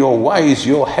change in your ways,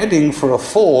 you're heading for a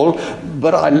fall,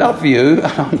 but I love you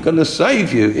and I'm going to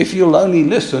save you if you'll only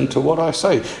listen to what I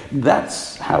say.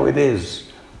 That's how it is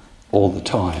all the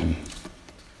time.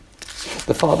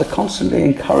 The Father constantly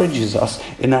encourages us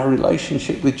in our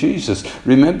relationship with Jesus.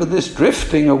 Remember, this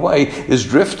drifting away is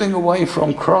drifting away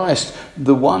from Christ,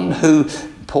 the one who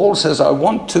Paul says, I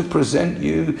want to present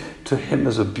you to him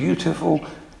as a beautiful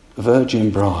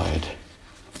virgin bride.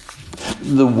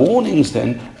 The warnings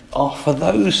then are for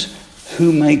those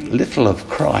who make little of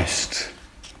Christ.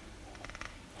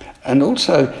 And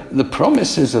also the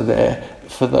promises are there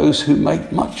for those who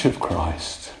make much of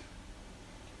Christ.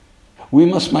 We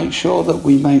must make sure that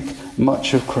we make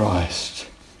much of Christ.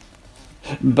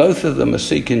 Both of them are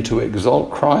seeking to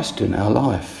exalt Christ in our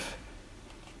life.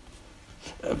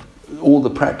 All the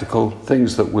practical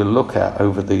things that we'll look at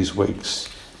over these weeks,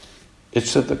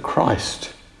 it's so that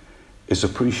Christ is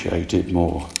appreciated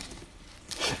more.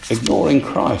 Ignoring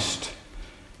Christ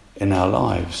in our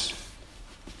lives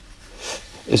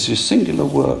is a singular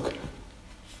work,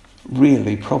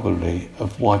 really, probably,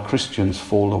 of why Christians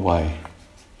fall away.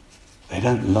 They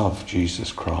don't love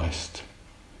Jesus Christ.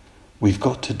 We've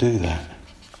got to do that.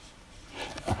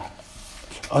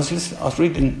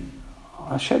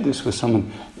 I shared this with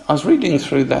someone. I was reading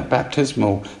through that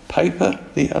baptismal paper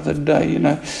the other day,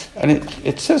 and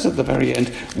it says at the very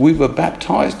end, we were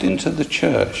baptised into the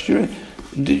church.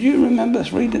 Did you remember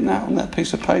reading that on that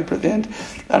piece of paper at the end?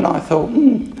 And I thought,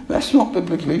 that's not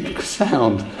biblically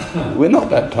sound. We're not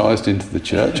baptised into the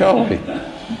church, are we?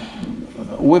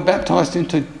 We're baptised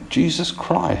into Jesus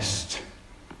Christ.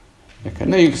 Okay,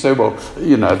 now you can say, well,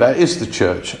 that is the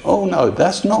church. Oh no,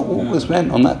 that's not what was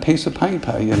meant on that piece of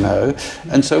paper,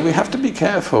 And so we have to be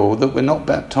careful that we're not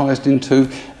baptised into,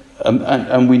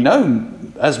 and we know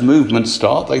as movements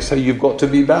start, they say you've got to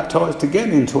be baptised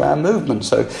again into our movement.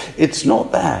 So it's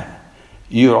not that.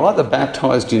 You're either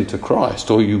baptised into Christ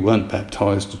or you weren't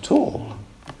baptised at all.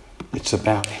 It's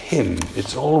about Him.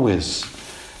 It's always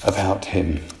about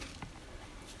Him.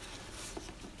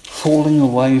 Falling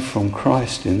away from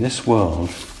Christ in this world,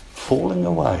 falling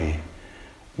away,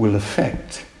 will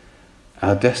affect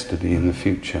our destiny in the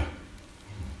future.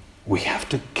 We have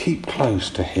to keep close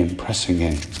to Him, pressing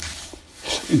in.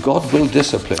 God will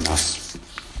discipline us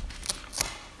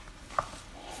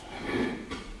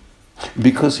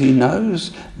because He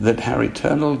knows that our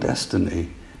eternal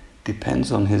destiny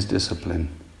depends on His discipline,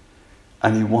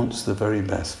 and He wants the very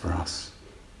best for us.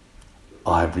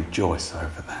 I rejoice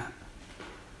over that.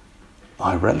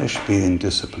 I relish being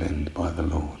disciplined by the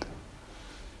Lord.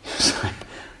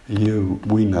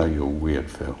 We know you're weird,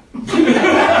 Phil. We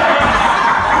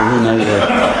know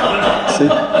that. See,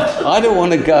 I don't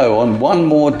want to go on one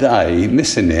more day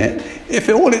missing it if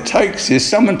all it takes is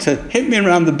someone to hit me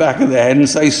around the back of the head and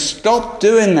say, stop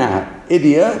doing that,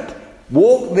 idiot.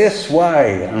 Walk this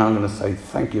way. And I'm going to say,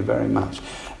 thank you very much.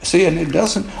 See, and it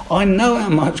doesn't. I know how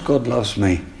much God loves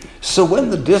me. So when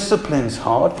the discipline's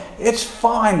hard, it's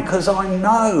fine because I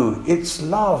know it's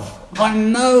love. I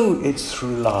know it's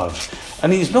through love.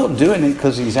 And He's not doing it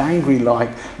because He's angry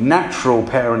like natural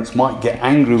parents might get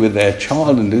angry with their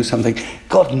child and do something.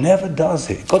 God never does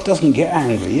it. God doesn't get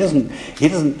angry. He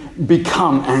doesn't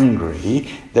become angry.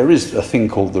 There is a thing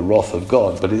called the wrath of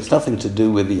God, but it's nothing to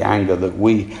do with the anger that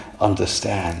we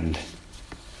understand.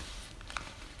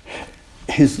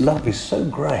 His love is so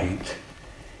great,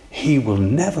 He will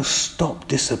never stop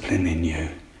disciplining you.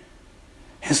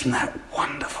 Isn't that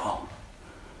wonderful?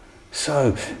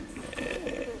 So,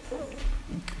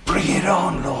 bring it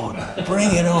on, Lord.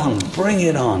 Bring it on, bring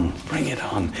it on, bring it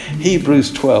on.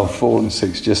 Hebrews 12, 4 and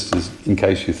 6, just as in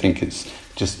case you think it's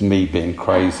just me being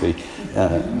crazy.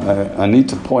 I need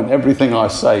to point everything I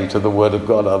say to the Word of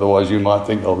God, otherwise you might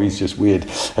think, oh, he's just weird.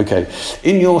 Okay,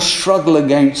 in your struggle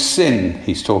against sin,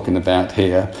 he's talking about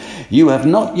here, you have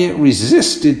not yet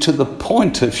resisted to the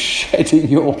point of shedding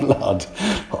your blood.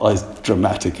 Oh, it's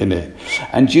dramatic, isn't it?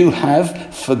 And you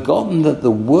have forgotten that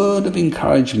the word of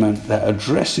encouragement that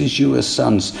addresses you as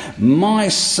sons, my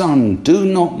son, do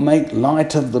not make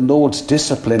light of the Lord's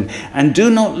discipline, and do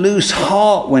not lose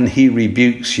heart when He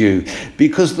rebukes you,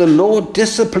 because the Lord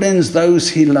disciplines those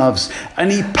He loves,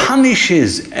 and He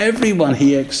punishes everyone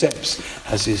He accepts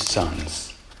as His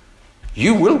sons.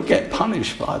 You will get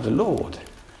punished by the Lord.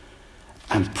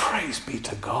 And praise be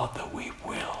to God that we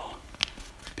will,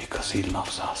 because He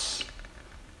loves us.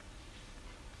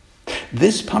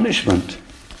 This punishment,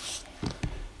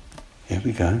 here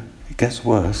we go, it gets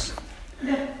worse.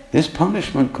 This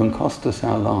punishment can cost us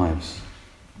our lives.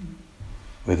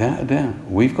 Without a doubt.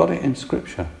 We've got it in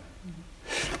Scripture.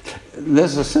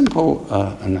 There's a simple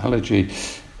analogy.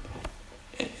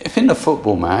 If in a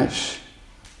football match,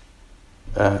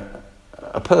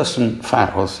 a person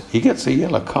fouls, he gets a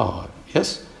yellow card,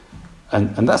 yes?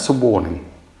 And that's a warning.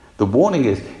 The warning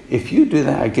is, if you do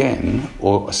that again,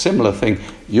 or a similar thing,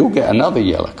 you'll get another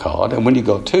yellow card, and when you've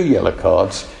got 2 yellow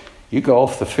cards, you go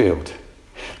off the field.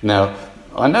 Now,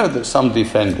 I know that some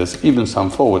defenders, even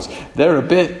some forwards, they're a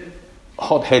bit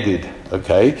hot-headed,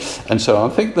 okay? And so I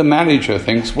think the manager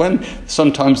thinks when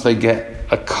sometimes they get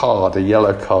a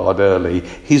yellow card early,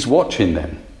 he's watching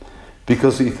them.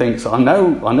 Because he thinks, I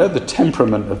know the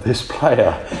temperament of this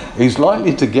player. He's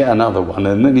likely to get another one,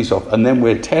 and then he's off. And then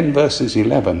we're 10 versus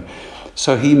 11.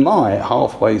 So he might,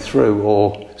 halfway through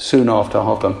or soon after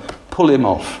half-time, pull him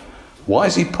off. Why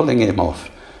is he pulling him off?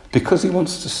 Because he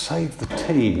wants to save the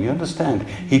team, you understand?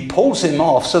 He pulls him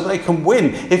off so they can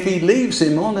win. If he leaves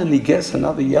him on and he gets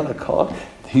another yellow card,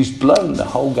 he's blown the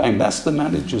whole game. That's the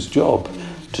manager's job,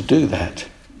 to do that.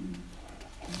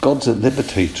 God's at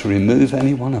liberty to remove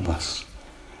any one of us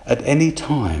at any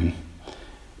time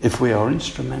if we are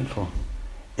instrumental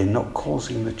in not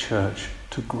causing the church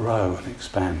to grow and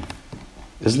expand.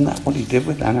 Isn't that what He did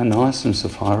with Ananias and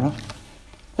Sapphira?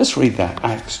 Let's read that,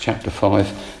 Acts chapter 5,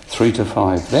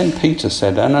 3-5. Then Peter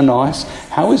said, Ananias,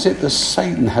 how is it that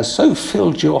Satan has so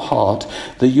filled your heart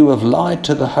that you have lied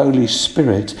to the Holy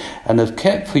Spirit and have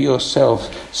kept for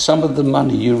yourself some of the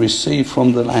money you received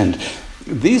from the land?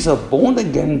 These are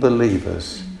born-again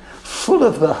believers, full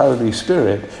of the Holy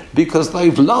Spirit, because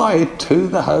they've lied to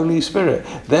the Holy Spirit.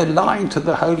 They're lying to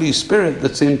the Holy Spirit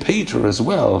that's in Peter as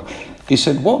well. He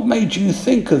said, what made you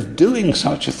think of doing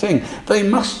such a thing? They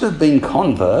must have been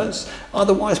converts,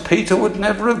 otherwise Peter would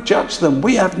never have judged them.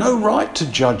 We have no right to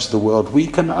judge the world. We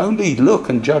can only look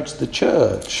and judge the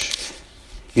church.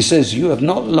 He says, you have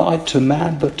not lied to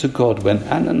man but to God. When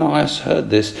Ananias heard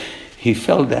this, he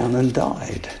fell down and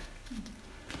died.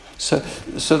 So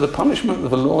the punishment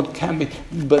of the Lord can be,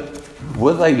 but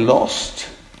were they lost?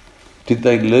 Did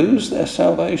they lose their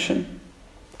salvation?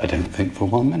 I don't think for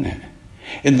 1 minute.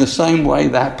 In the same way,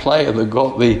 that player that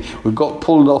got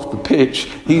pulled off the pitch,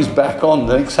 he's back on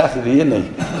the next Saturday, isn't he?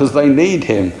 Because they need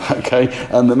him, okay?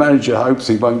 And the manager hopes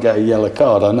he won't get a yellow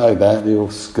card. I know that. He'll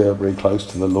skirt very close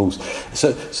to the laws.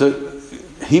 So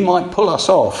he might pull us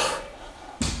off,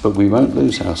 but we won't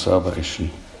lose our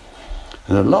salvation.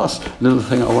 And the last little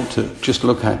thing I want to just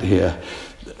look at here.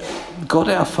 God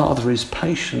our Father is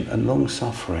patient and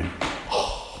long-suffering.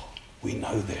 Oh, we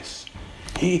know this.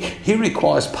 He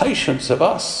requires patience of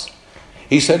us.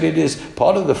 He said it is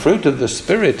part of the fruit of the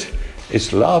Spirit.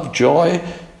 It's love, joy,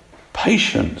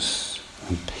 patience,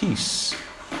 and peace.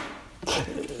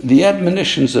 The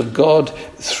admonitions of God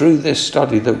through this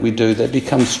study that we do, they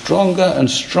become stronger and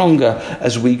stronger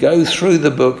as we go through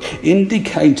the book,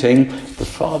 indicating the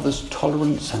Father's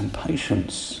tolerance and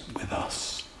patience with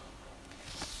us.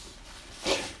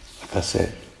 Like I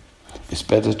said, it's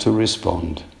better to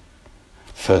respond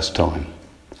first time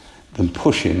than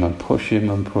push him and push him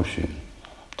and push him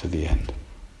to the end.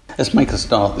 Let's make a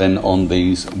start then on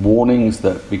these warnings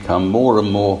that become more and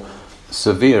more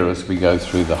severe as we go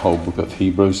through the whole book of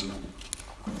Hebrews.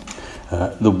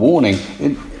 The warning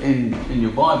in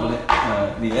your Bible,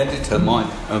 the editor might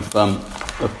have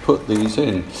put these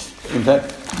in. In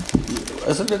fact,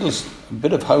 as a little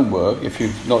bit of homework, if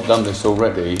you've not done this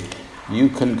already, you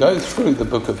can go through the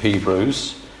book of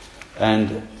Hebrews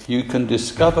and you can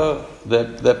discover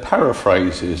their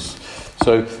paraphrases.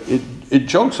 So it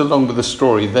jogs along with the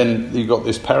story, then you've got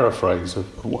this paraphrase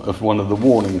of one of the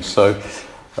warnings. So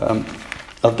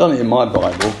I've done it in my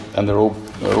Bible, and they're all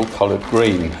coloured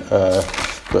green.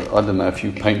 But I don't know if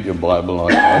you paint your Bible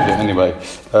like I do. Anyway,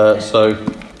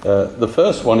 the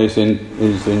first one is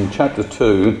in chapter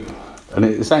 2, and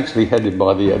it's actually headed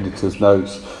by the editor's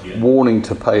notes, warning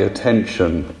to pay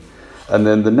attention. And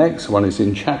then the next one is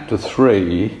in chapter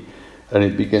 3, and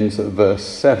it begins at verse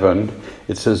 7.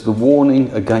 It says, the warning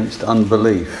against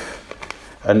unbelief.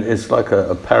 And it's like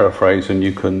a paraphrase, and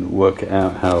you can work it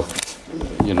out how,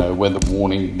 when the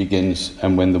warning begins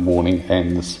and when the warning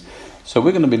ends. So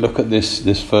we're going to be looking at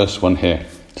this first one here.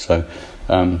 So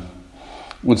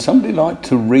would somebody like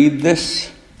to read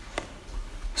this?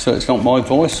 So it's not my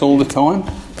voice all the time.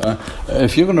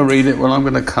 If you're going to read it, well, I'm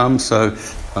going to come, so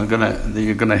you're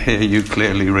going to hear you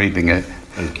clearly reading it.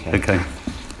 Okay.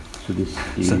 So this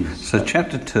is... So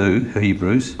chapter 2,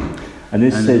 Hebrews. And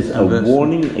this says a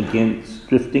warning against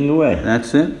drifting away.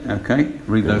 That's it. Okay.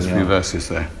 Read those few verses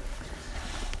there.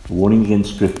 A warning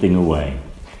against drifting away.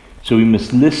 So we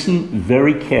must listen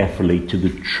very carefully to the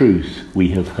truth we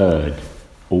have heard,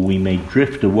 or we may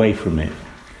drift away from it.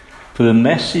 For the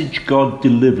message God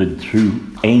delivered through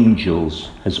angels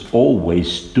has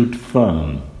always stood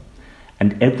firm,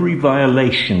 and every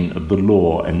violation of the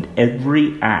law and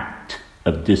every act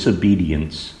of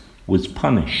disobedience was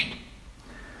punished.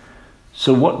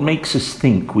 So what makes us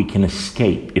think we can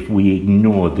escape if we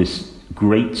ignore this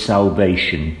great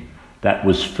salvation that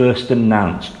was first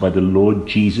announced by the Lord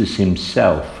Jesus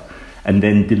himself and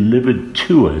then delivered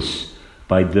to us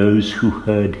by those who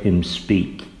heard him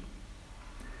speak?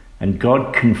 And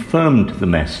God confirmed the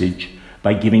message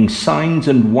by giving signs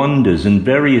and wonders and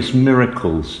various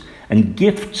miracles and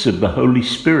gifts of the Holy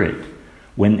Spirit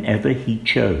whenever he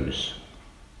chose.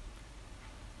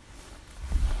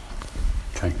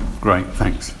 Okay, great,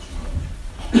 thanks.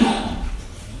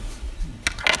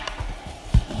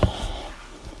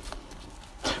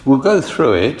 We'll go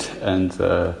through it and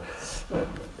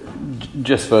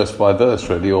just verse by verse,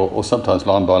 really, or sometimes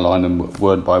line by line and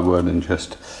word by word, and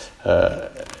just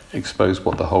expose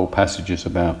what the whole passage is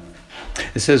about.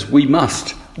 It says we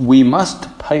must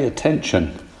pay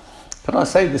attention. But I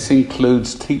say this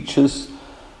includes teachers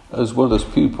as well as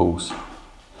pupils.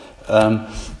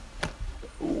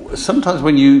 Sometimes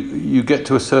when you get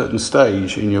to a certain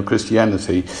stage in your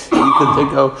Christianity, you can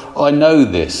think, oh, I know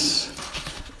this.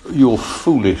 you're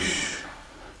foolish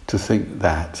to think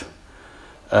that.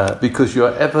 Because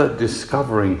you're ever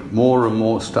discovering more and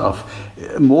more stuff.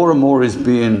 More and more is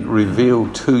being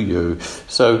revealed to you.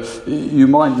 So you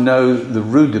might know the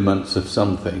rudiments of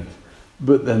something,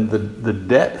 but then the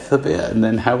depth of it and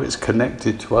then how it's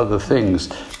connected to other things,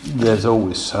 there's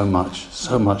always so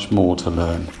much more to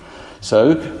learn.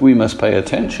 So we must pay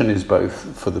attention, is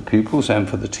both for the pupils and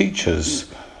for the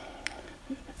teachers.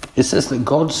 It says that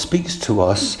God speaks to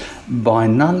us by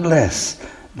none less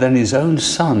than his own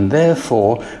Son.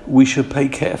 Therefore, we should pay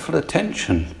careful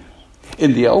attention.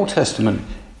 In the Old Testament,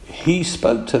 he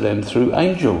spoke to them through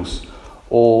angels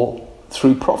or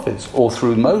through prophets or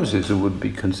through Moses, who would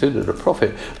be considered a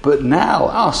prophet. But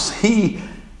now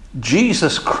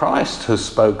Jesus Christ has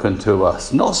spoken to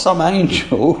us, not some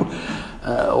angel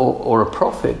or a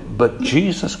prophet, but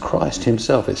Jesus Christ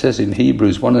himself. It says in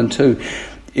Hebrews 1 and 2,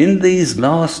 in these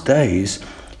last days,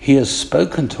 he has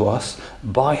spoken to us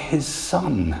by his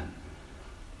Son.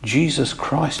 Jesus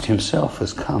Christ himself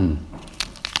has come.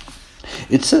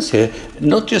 It says here,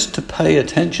 not just to pay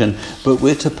attention, but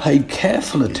we're to pay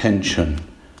careful attention.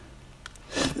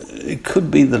 It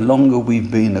could be the longer we've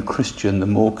been a Christian, the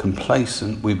more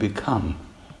complacent we become.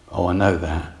 Oh, I know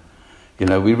that. You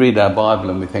know, we read our Bible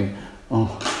and we think,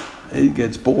 oh, it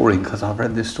gets boring because I've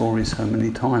read this story so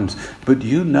many times. But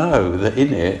you know that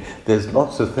in it, there's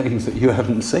lots of things that you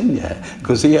haven't seen yet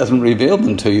because he hasn't revealed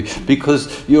them to you,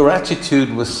 because your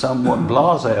attitude was somewhat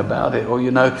blasé about it. Or,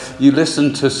 you know, you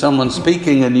listen to someone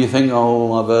speaking and you think,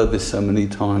 oh, I've heard this so many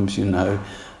times, you know.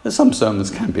 Some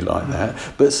sermons can be like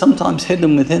that, but sometimes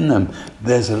hidden within them,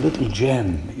 there's a little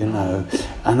gem, you know.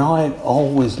 And I'm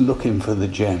always looking for the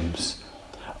gems.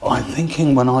 I'm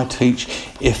thinking when I teach,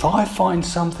 if I find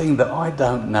something that I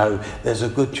don't know, there's a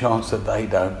good chance that they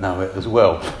don't know it as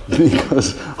well.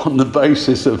 Because on the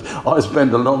basis of, I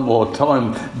spend a lot more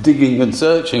time digging and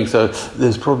searching, so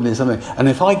there's probably something. And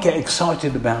if I get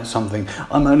excited about something,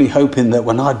 I'm only hoping that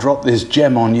when I drop this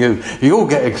gem on you, you'll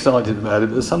get excited about it,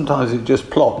 but sometimes it just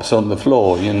plops on the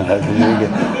floor, you know. And you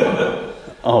get,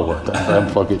 oh, well,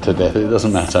 don't flog it to death, it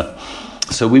doesn't matter.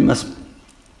 So we must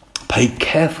pay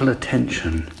careful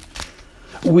attention.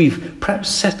 We've perhaps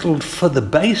settled for the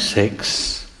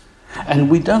basics and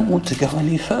we don't want to go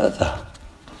any further.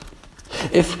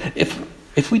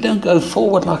 If we don't go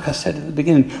forward, like I said at the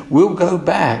beginning, we'll go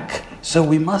back. So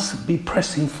we must be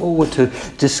pressing forward to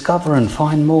discover and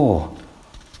find more.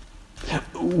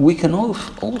 We can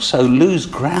also lose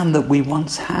ground that we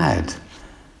once had.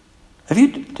 Have you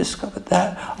discovered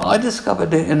that? I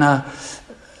discovered it in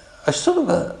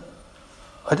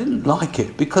I didn't like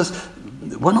it because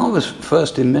when I was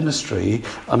first in ministry,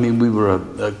 I mean, we were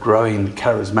a growing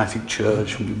charismatic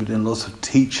church and we were doing lots of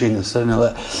teaching and stuff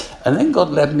like that. And then God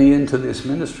led me into this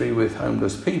ministry with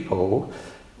homeless people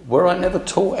where I never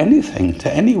taught anything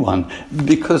to anyone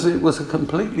because it was a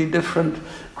completely different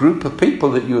group of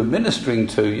people that you were ministering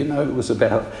to. You know, it was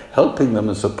about helping them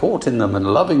and supporting them and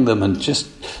loving them and just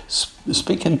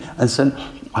speaking.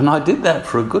 And I did that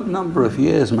for a good number of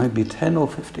years, maybe 10 or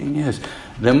 15 years.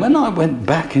 Then when I went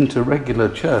back into regular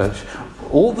church,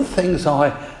 all the things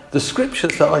the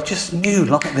scriptures that I just knew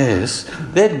like this,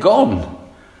 they'd gone.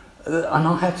 And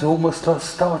I had to almost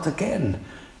start again,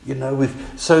 you know.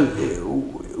 So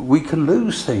we can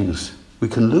lose things. We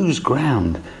can lose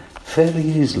ground fairly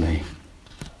easily.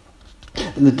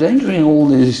 And the danger in all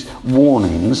these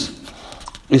warnings,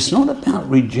 it's not about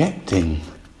rejecting,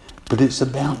 but it's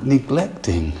about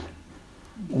neglecting.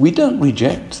 We don't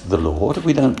reject the Lord,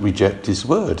 we don't reject his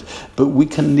word, but we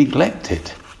can neglect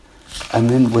it. And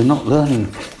then we're not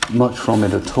learning much from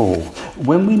it at all.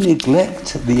 When we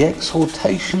neglect the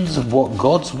exhortations of what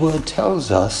God's word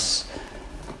tells us,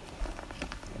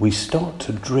 we start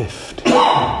to drift.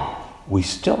 We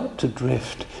start to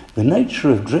drift. The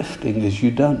nature of drifting is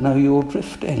you don't know you're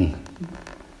drifting.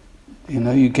 You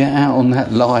know, you get out on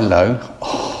that lie-low,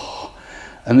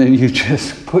 and then you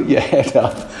just put your head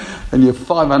up and you're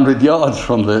 500 yards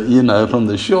from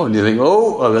the shore and you think,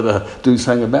 oh, I better do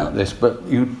something about this. But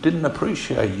you didn't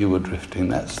appreciate you were drifting.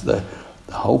 That's the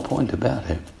whole point about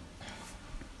it.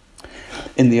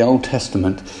 In the Old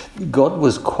Testament, God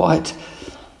was quite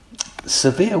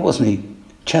severe, wasn't he?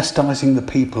 Chastising the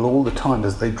people all the time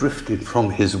as they drifted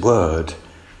from his word.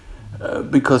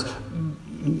 Because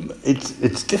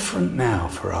it's different now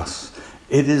for us.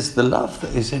 It is the love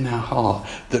that is in our heart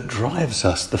that drives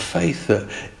us, the faith that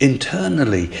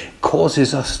internally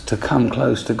causes us to come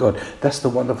close to God. That's the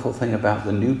wonderful thing about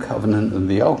the New Covenant and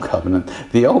the Old Covenant.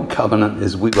 The Old Covenant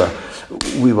is we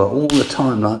were all the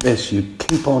time like this. You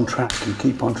keep on track, you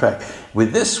keep on track.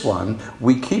 With this one,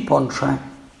 we keep on track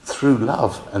through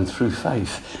love and through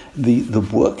faith. The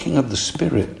working of the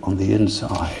Spirit on the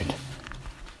inside.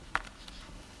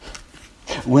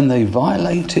 When they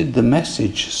violated the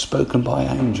message spoken by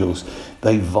angels,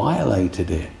 they violated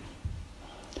it.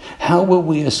 How will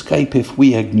we escape if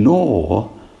we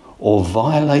ignore or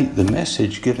violate the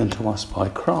message given to us by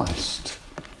Christ?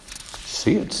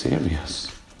 See, it's serious.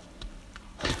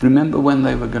 Remember when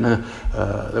they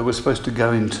were supposed to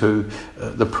go into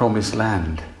the promised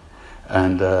land,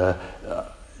 and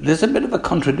there's a bit of a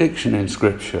contradiction in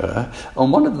Scripture.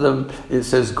 On one of them, it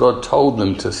says God told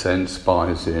them to send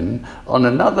spies in. On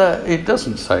another, it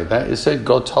doesn't say that. It said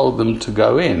God told them to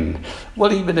go in.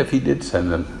 Well, even if he did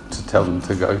send them to tell them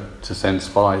to send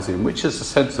spies in, which is a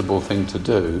sensible thing to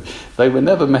do, they were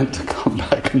never meant to come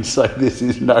back and say this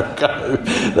is no go.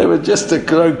 They were just to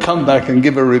come back and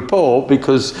give a report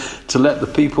to let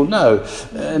the people know.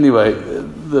 Anyway,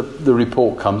 the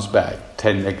report comes back.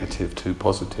 10 negative, 2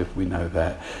 positive, we know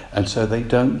that. And so they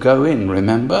don't go in,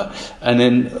 remember? And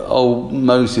then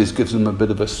Moses gives them a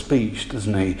bit of a speech,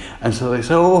 doesn't he? And so they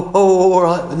say, all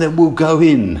right, and then we'll go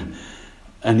in.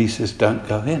 And he says, don't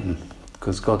go in,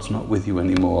 because God's not with you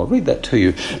anymore. I'll read that to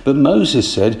you. But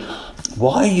Moses said,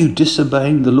 why are you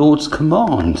disobeying the Lord's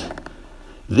command?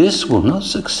 This will not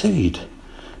succeed.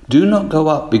 Do not go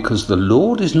up, because the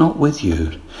Lord is not with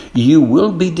you. You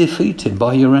will be defeated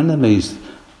by your enemies.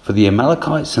 For the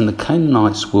Amalekites and the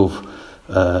Canaanites will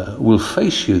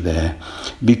face you there.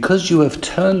 Because you have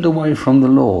turned away from the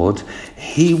Lord,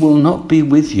 he will not be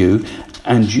with you,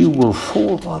 and you will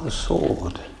fall by the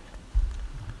sword.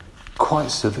 Quite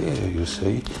severe, you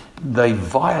see. They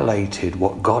violated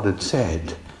what God had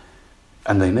said,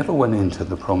 and they never went into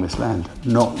the promised land.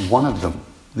 Not one of them.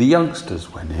 The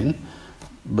youngsters went in,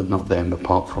 but not them,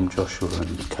 apart from Joshua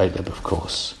and Caleb, of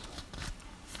course.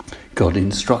 God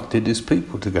instructed his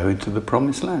people to go into the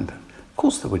promised land. Of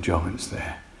course there were giants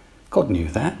there. God knew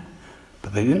that.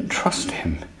 But they didn't trust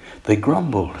him. They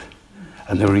grumbled.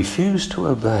 And they refused to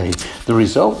obey. The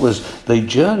result was they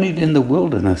journeyed in the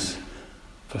wilderness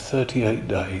for 38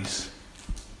 years.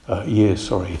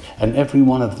 And every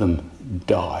one of them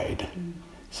died.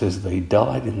 It says they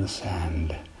died in the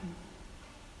sand.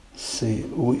 See,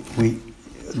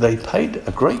 they paid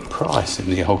a great price in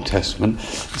the Old Testament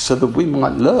so that we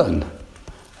might learn.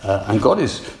 And God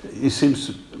he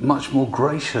seems much more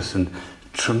gracious and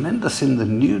tremendous in the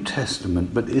New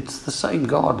Testament, but it's the same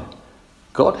God.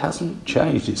 God hasn't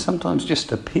changed. It sometimes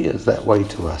just appears that way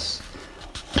to us.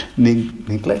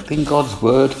 Neglecting God's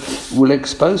word will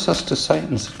expose us to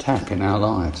Satan's attack in our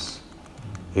lives.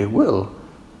 It will.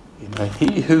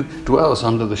 He who dwells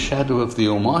under the shadow of the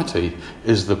Almighty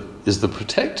is the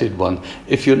protected one.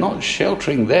 If you're not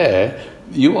sheltering there,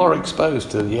 you are exposed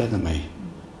to the enemy.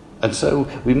 And so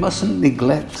we mustn't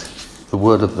neglect the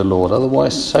word of the Lord.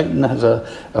 Otherwise, Satan has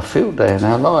a field day in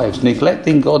our lives.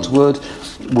 Neglecting God's word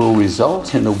will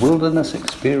result in a wilderness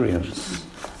experience.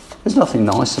 There's nothing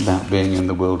nice about being in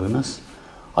the wilderness.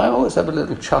 I always have a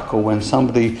little chuckle when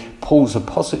somebody pulls a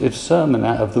positive sermon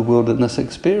out of the wilderness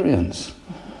experience.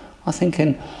 I'm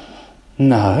thinking,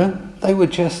 no, they were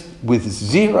just with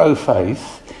zero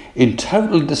faith, in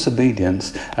total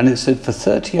disobedience, and it said for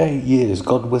 38 years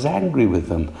God was angry with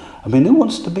them. I mean, who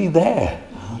wants to be there?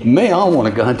 Me, I want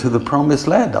to go into the promised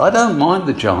land. I don't mind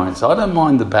the giants. I don't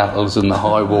mind the battles and the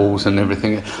high walls and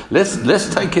everything.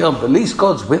 Let's take it up. At least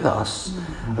God's with us.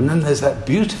 And then there's that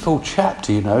beautiful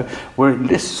chapter, where it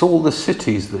lists all the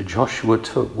cities that Joshua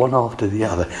took one after the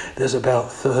other. There's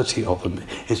about 30 of them.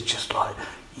 It's just like,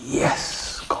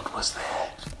 yes, God was there.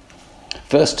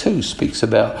 Verse 2 speaks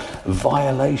about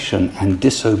violation and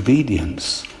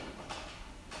disobedience.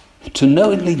 To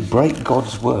knowingly break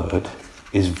God's word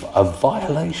is a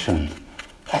violation.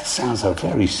 That sounds a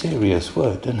very serious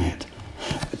word, doesn't it?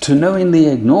 To knowingly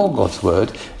ignore God's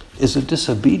word is a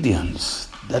disobedience.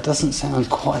 That doesn't sound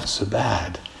quite so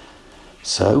bad.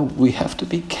 So we have to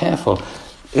be careful.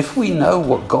 If we know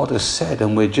what God has said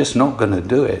and we're just not going to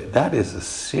do it, that is a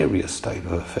serious state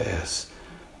of affairs.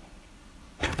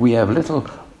 We have little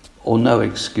or no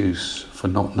excuse for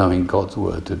not knowing God's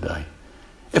word today.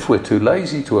 If we're too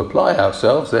lazy to apply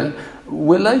ourselves, then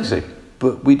we're lazy.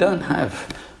 But we don't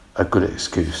have a good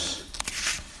excuse.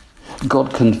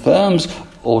 God confirms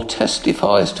or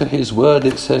testifies to his word,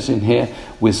 it says in here,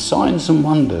 with signs and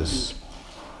wonders.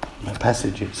 In the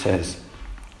passage it says,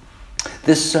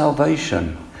 this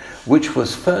salvation, which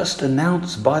was first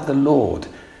announced by the Lord.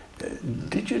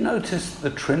 Did you notice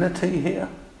the Trinity here?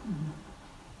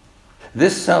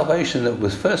 This salvation that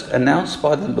was first announced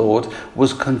by the Lord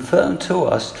was confirmed to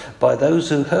us by those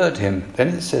who heard him. Then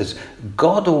it says,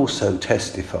 God also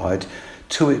testified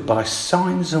to it by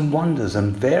signs and wonders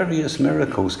and various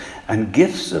miracles and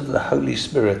gifts of the Holy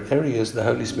Spirit. There he is, the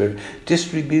Holy Spirit,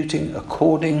 distributing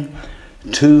according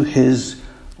to his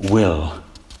will.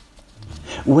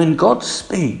 When God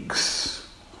speaks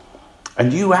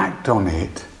and you act on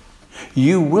it,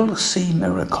 you will see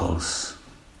miracles.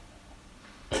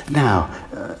 Now,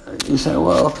 you say,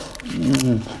 well,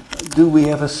 do we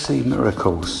ever see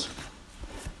miracles?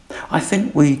 I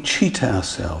think we cheat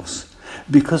ourselves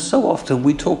because so often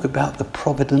we talk about the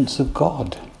providence of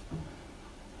God.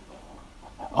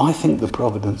 I think the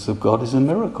providence of God is a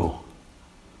miracle.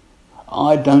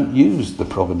 I don't use the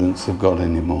providence of God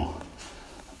anymore.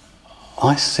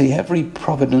 I see every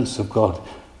providence of God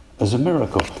as a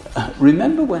miracle.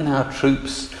 Remember when our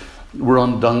troops were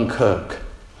on Dunkirk?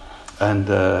 And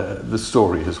the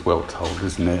story is well told,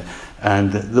 isn't it?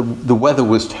 And the weather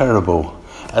was terrible.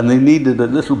 And they needed a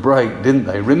little break, didn't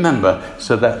they? Remember,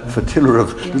 so that flotilla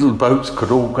of little boats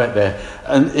could all get there.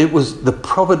 And it was the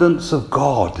providence of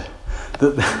God.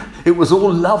 That it was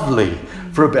all lovely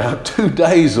for about 2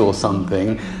 days or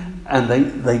something. And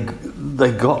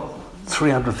they got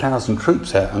 300,000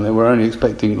 troops out, and they were only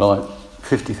expecting like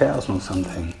 50,000 or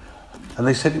something. And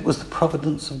they said it was the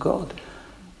providence of God.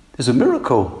 It's a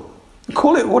miracle.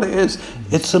 Call it what it is.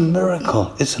 It's a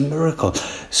miracle. It's a miracle.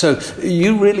 So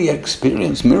you really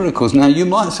experience miracles. Now you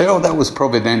might say, oh, that was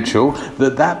providential,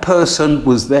 that person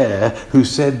was there who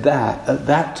said that at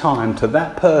that time to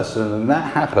that person and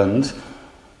that happened.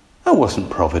 That wasn't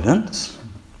providence.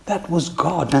 That was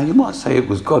God. Now you might say it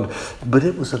was God, but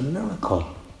it was a miracle.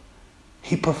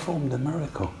 He performed a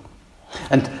miracle.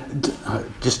 And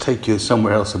just take you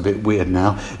somewhere else a bit weird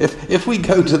now. If we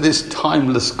go to this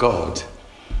timeless God,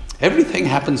 everything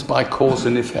happens by cause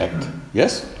and effect.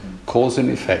 Yes? Cause and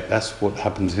effect. That's what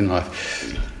happens in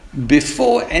life.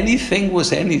 Before anything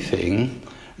was anything,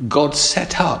 God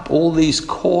set up all these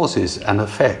causes and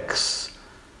effects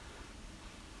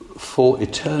for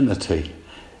eternity.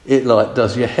 It like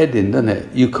does your head in, doesn't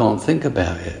it? You can't think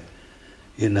about it.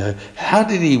 You know, how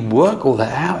did he work all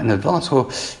that out in advance? Well,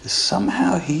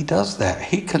 somehow he does that.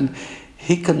 He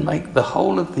can make the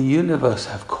whole of the universe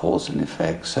have cause and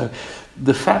effect. So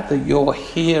the fact that you're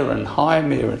here and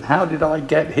I'm here and how did I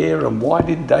get here and why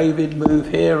did David move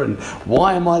here and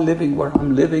why am I living where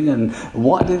I'm living and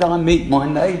why did I meet my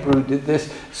neighbour who did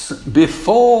this?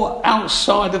 Before,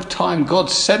 outside of time, God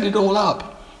set it all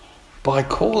up by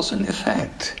cause and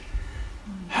effect.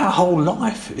 Our whole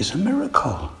life is a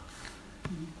miracle.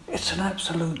 It's an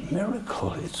absolute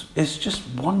miracle. It's just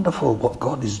wonderful what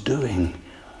God is doing.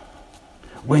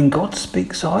 When God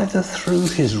speaks either through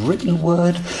his written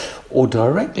word or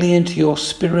directly into your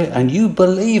spirit and you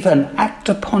believe and act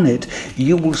upon it,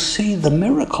 you will see the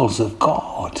miracles of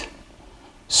God.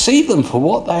 See them for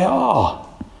what they are.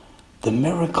 The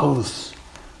miracles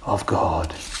of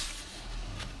God.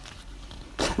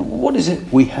 What is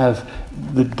it we have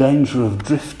the danger of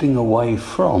drifting away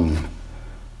from?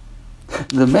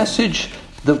 The message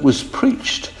that was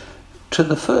preached to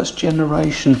the first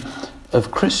generation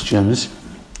of Christians,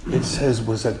 it says,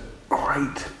 was a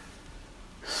great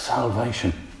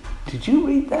salvation. Did you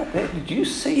read that bit? Did you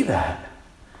see that?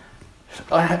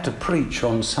 I had to preach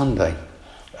on Sunday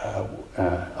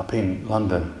up in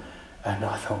London, and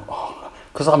I thought,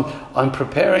 because I'm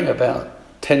preparing about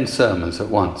 10 sermons at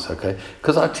once, okay?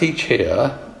 Because I teach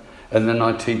here, and then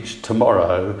I teach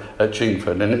tomorrow at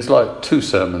Chingford, and it's like 2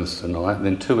 sermons tonight, and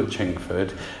then 2 at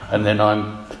Chingford, and then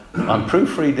I'm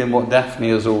proofreading what Daphne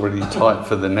has already typed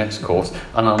for the next course,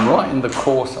 and I'm writing the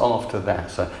course after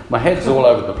that. So my head's all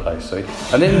over the place, see?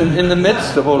 And in the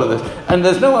midst of all of this, and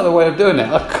there's no other way of doing it.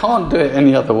 I can't do it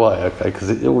any other way, okay? Because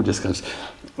it all just goes.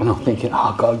 And I'm thinking,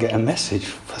 I've got to get a message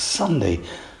for Sunday.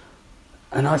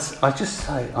 And I just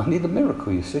say, I need a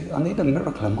miracle, you see. I need a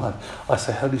miracle in my life. I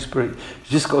say, Holy Spirit, you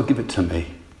just got to give it to me.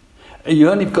 You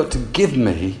only got to give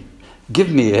me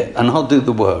it and I'll do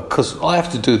the work, because I have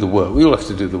to do the work. We all have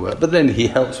to do the work. But then he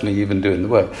helps me even doing the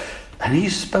work. And he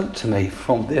spoke to me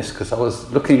from this, because I was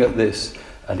looking at this,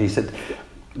 and he said,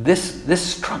 this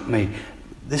struck me,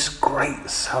 this great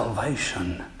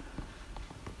salvation.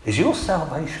 Is your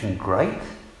salvation great?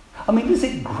 I mean, is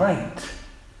it great?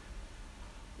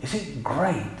 Is it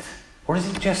great? Or is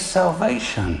it just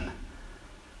salvation?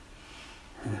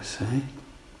 You see?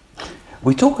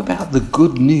 We talk about the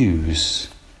good news.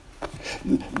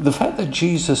 The fact that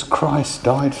Jesus Christ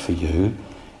died for you,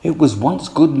 it was once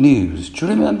good news. Do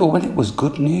you remember when it was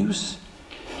good news?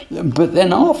 But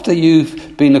then after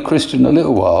you've been a Christian a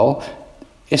little while,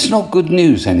 it's not good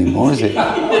news anymore, is it?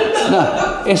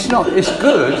 No, it's not. It's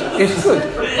good. It's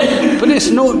good. But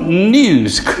it's not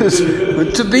news, because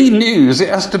to be news, it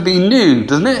has to be new,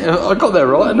 doesn't it? I got that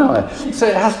right, didn't I? So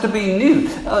it has to be new,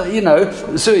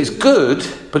 so it's good,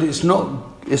 but it's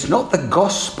not the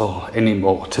gospel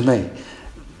anymore to me.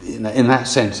 In that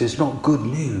sense, it's not good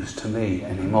news to me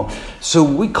anymore. So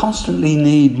we constantly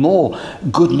need more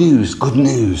good news, good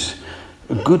news,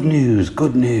 good news,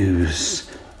 good news.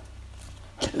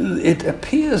 It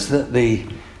appears that the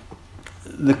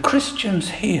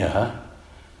Christians here,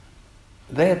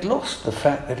 they had lost the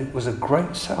fact that it was a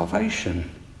great salvation.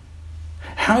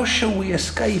 How shall we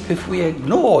escape if we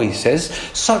ignore, he says,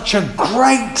 such a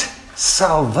great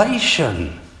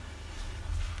salvation?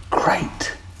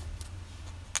 Great.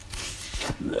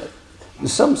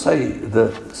 Some say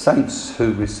that saints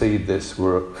who received this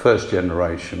were first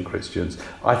generation Christians.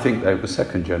 I think they were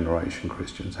second generation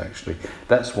Christians, actually.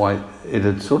 That's why it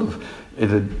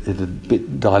had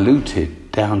bit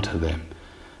diluted down to them.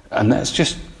 And that's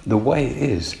just the way it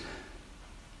is.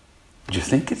 Do you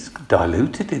think it's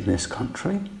diluted in this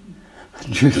country?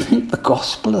 Do you think the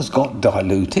gospel has got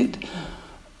diluted?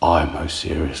 I most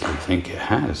seriously think it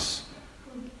has.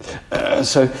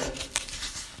 So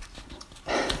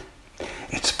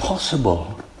it's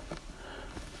possible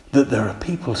that there are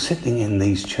people sitting in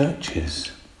these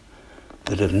churches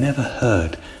that have never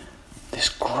heard this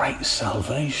great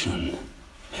salvation.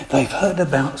 They've heard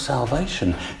about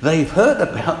salvation. They've heard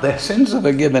about their sins are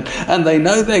forgiven, and they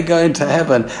know they're going to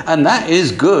heaven, and that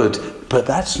is good, but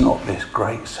that's not this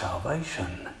great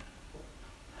salvation.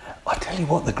 I tell you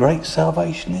what the great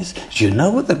salvation is. Do you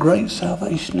know what the great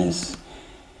salvation is?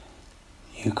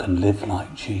 You can live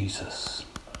like Jesus.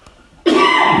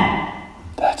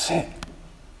 That's it.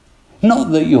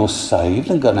 Not that you're saved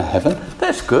and going to heaven.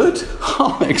 That's good.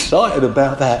 I'm excited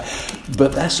about that.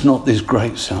 But that's not this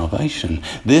great salvation.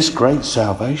 This great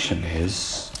salvation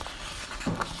is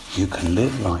you can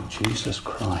live like Jesus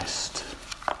Christ.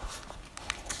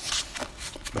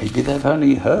 Maybe they've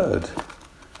only heard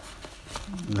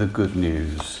the good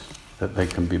news that they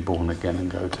can be born again and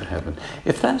go to heaven.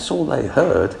 If that's all they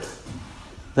heard,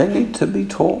 they need to be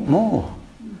taught more.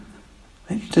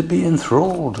 They need to be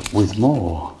enthralled with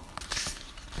more.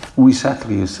 We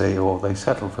settle, you see, or they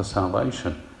settle for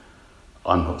salvation.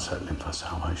 I'm not settling for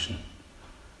salvation.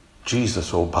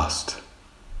 Jesus or bust.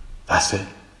 That's it.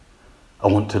 I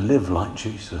want to live like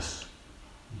Jesus.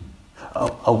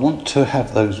 I want to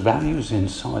have those values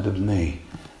inside of me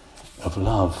of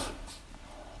love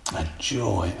and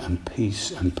joy and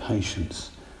peace and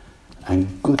patience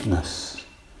and goodness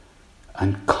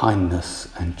and kindness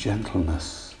and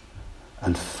gentleness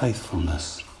and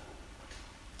faithfulness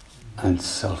and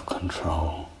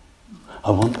self-control.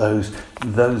 I want those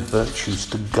virtues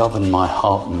to govern my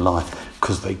heart and life,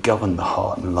 because they govern the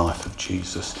heart and life of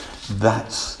Jesus.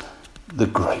 That's the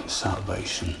great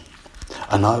salvation.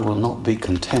 And I will not be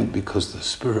content because the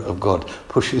Spirit of God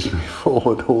pushes me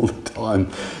forward all the time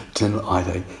till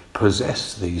I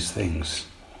possess these things.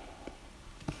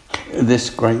 This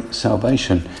great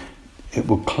salvation, it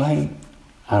will claim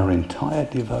our entire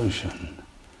devotion.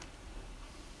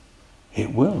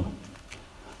 It will.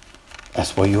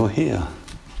 That's why you're here.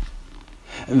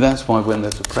 And that's why when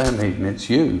there's a prayer meeting, it's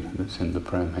you that's in the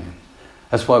prayer meeting.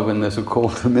 That's why when there's a call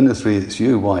to ministry, it's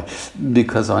you. Why?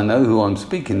 Because I know who I'm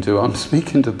speaking to. I'm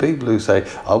speaking to people who say,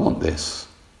 I want this.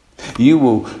 You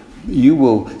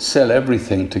will sell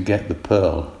everything to get the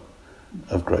pearl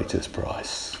of greatest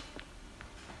price.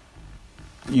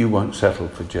 You won't settle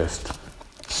for just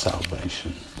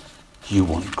salvation. You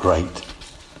want great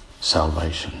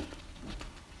salvation.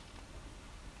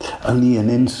 Only an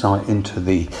insight into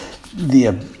the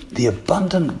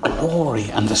abundant glory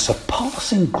and the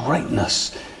surpassing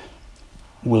greatness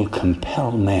will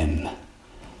compel men.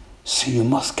 So you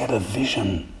must get a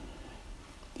vision.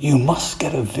 You must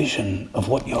get a vision of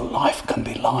what your life can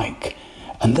be like.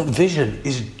 And that vision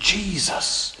is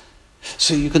Jesus.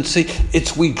 So you can see,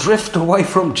 we drift away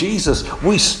from Jesus.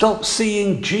 We stop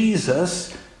seeing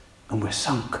Jesus and we're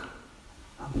sunk.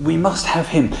 We must have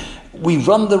him. We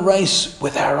run the race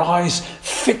with our eyes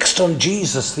fixed on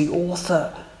Jesus, the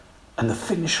author and the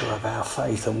finisher of our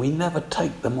faith, and we never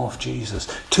take them off Jesus.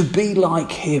 To be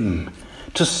like him,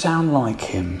 to sound like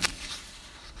him.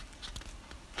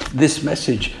 This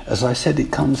message, as I said, it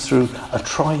comes through a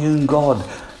triune God.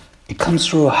 It comes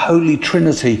through a holy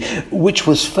Trinity, which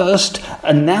was first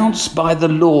announced by the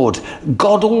Lord.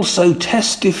 God also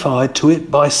testified to it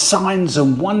by signs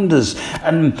and wonders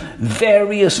and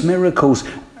various miracles.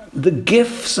 The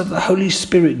gifts of the Holy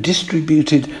Spirit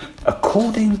distributed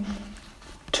according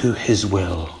to his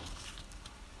will.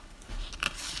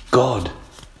 God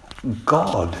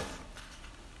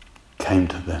came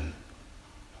to them.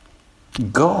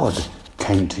 God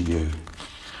came to you.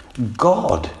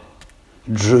 God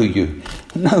drew you.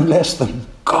 No less than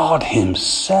God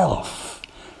himself.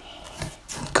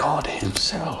 God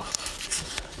himself.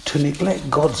 To neglect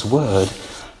God's word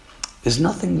is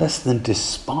nothing less than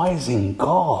despising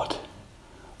God.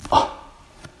 Oh,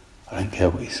 I don't care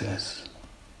what he says.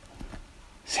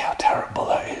 See how terrible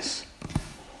that is.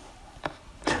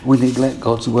 We neglect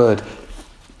God's word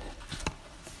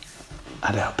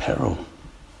at our peril.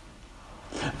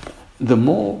 The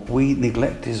more we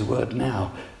neglect his word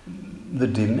now, the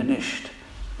diminished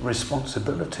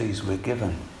responsibilities we're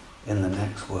given in the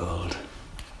next world.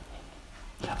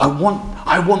 I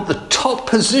want the top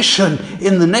position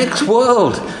in the next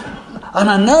world. And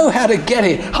I know how to get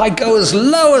it. I go as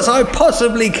low as I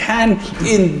possibly can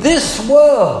in this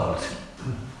world.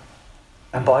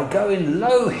 And by going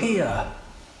low here,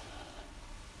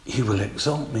 he will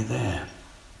exalt me there.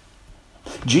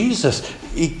 Jesus,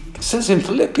 he says in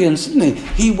Philippians, doesn't he?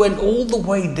 He went all the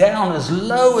way down as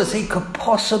low as he could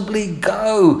possibly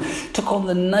go. Took on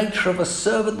the nature of a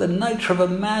servant, the nature of a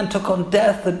man, took on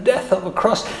death, the death of a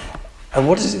cross. And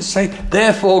what does it say?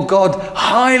 Therefore God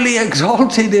highly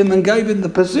exalted him and gave him the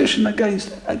position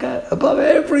above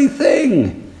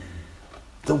everything.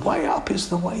 The way up is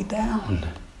the way down.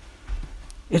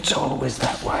 It's always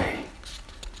that way.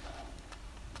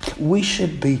 We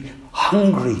should be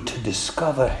hungry to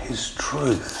discover his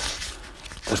truth.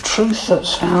 The truth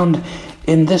that's found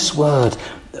in this word.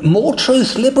 More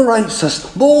truth liberates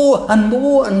us. More and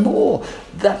more and more.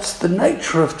 That's the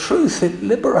nature of truth. It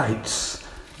liberates.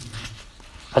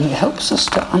 And it helps us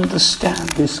to understand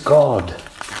this God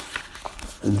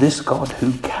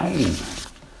who came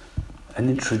and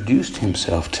introduced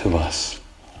himself to us.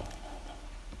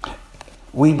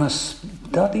 We must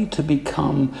study to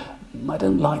become, I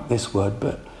don't like this word,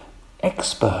 but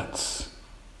experts.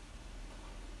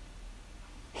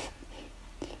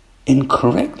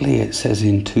 Incorrectly, it says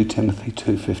in 2 Timothy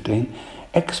 2:15,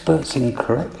 experts in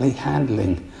correctly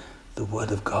handling the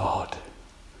word of God.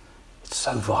 It's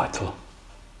so vital.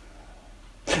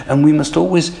 And we must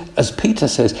always, as Peter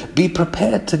says, be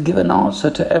prepared to give an answer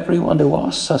to everyone who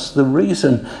asks us the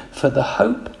reason for the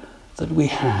hope that we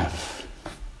have.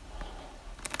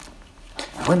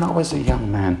 When I was a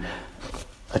young man,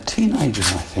 a teenager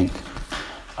I think,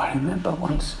 I remember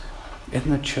once in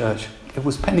the church, it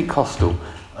was Pentecostal.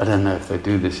 I don't know if they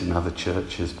do this in other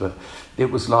churches, but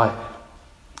it was like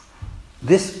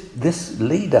this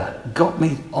leader got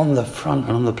me on the front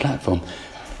and on the platform,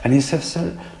 and he said,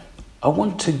 "Sir, I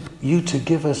want you to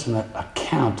give us an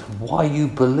account of why you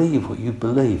believe what you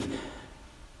believe."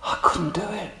 I couldn't do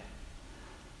it.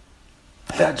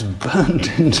 That's burned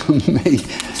into me.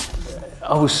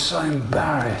 I was so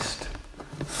embarrassed.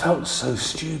 Felt so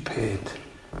stupid.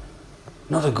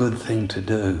 Not a good thing to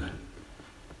do.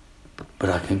 But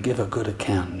I can give a good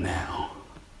account now.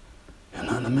 You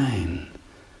know what I mean?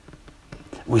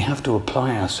 We have to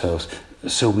apply ourselves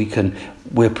so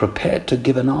we're prepared to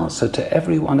give an answer to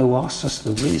everyone who asks us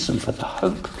the reason for the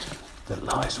hope that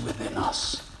lies within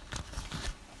us.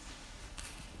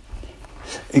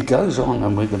 It goes on,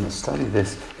 and we're going to study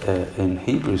this in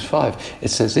Hebrews 5. It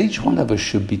says each one of us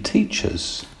should be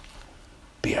teachers,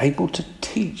 be able to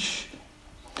teach.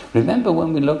 Remember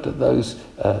when we looked at those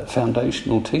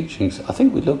foundational teachings? I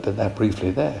think we looked at that briefly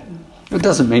there. It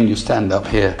doesn't mean you stand up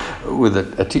here with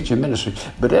a teaching ministry,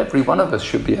 but every one of us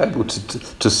should be able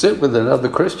to sit with another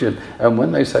Christian, and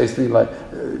when they say things like,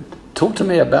 talk to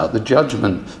me about the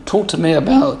judgment, talk to me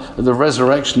about the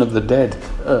resurrection of the dead,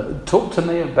 talk to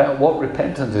me about what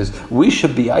repentance is, we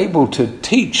should be able to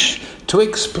teach, to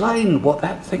explain what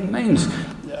that thing means.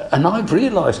 And I've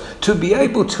realised, to be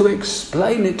able to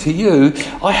explain it to you,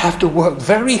 I have to work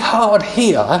very hard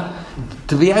here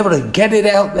to be able to get it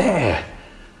out there.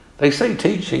 They say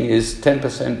teaching is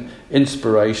 10%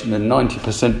 inspiration and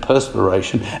 90%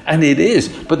 perspiration, and it is.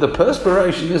 But the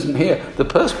perspiration isn't here. The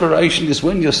perspiration is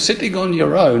when you're sitting on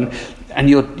your own and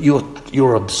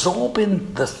you're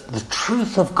absorbing the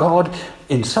truth of God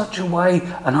in such a way,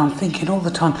 and I'm thinking all the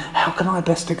time, how can I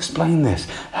best explain this?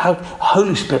 How,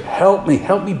 Holy Spirit, help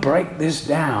me break this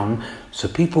down so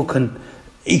people can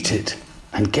eat it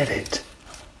and get it.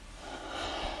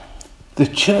 The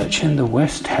church in the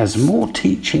West has more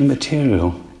teaching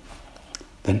material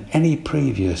than any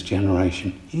previous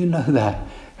generation. You know that.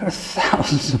 There are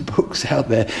thousands of books out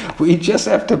there. We just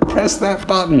have to press that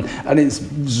button and it's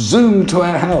zoomed to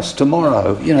our house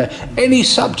tomorrow. You know, any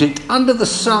subject under the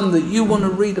sun that you want to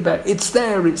read about, it's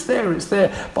there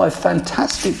by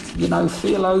fantastic,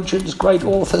 theologians, great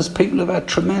authors, people who've had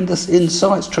tremendous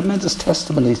insights, tremendous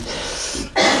testimonies.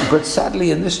 But sadly,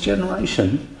 in this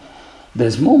generation,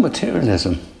 There's more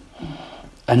materialism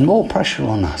and more pressure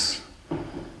on us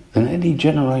than any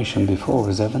generation before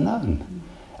has ever known.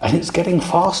 And it's getting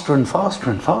faster and faster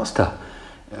and faster.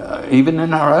 Even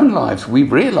in our own lives,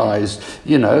 we've realised,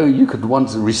 you could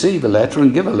once receive a letter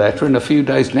and give a letter in a few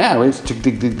days. Now it's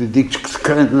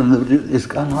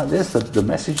going like this. The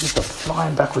messages are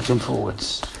flying backwards and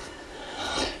forwards.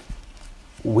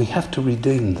 We have to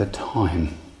redeem the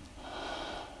time.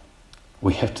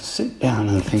 We have to sit down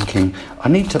and thinking, I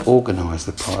need to organise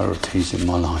the priorities in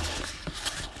my life.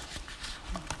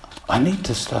 I need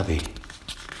to study.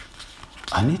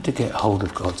 I need to get hold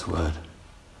of God's Word.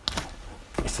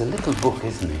 It's a little book,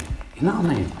 isn't it? You know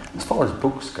what I mean? As far as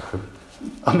books go,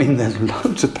 there's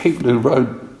loads of people who wrote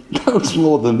loads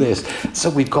more than this. So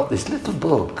we've got this little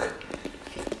book,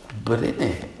 but in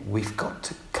it, we've got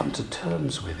to come to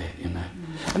terms with it,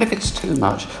 And if it's too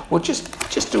much, well,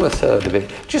 just do a third of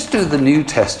it. Just do the New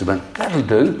Testament. That'll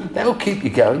do. That'll keep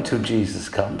you going till Jesus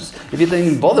comes. If you don't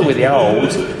even bother with the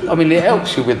Old, it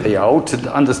helps you with the Old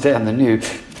to understand the New.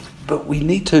 But we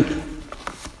need to...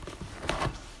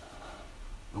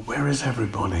 Where is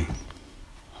everybody?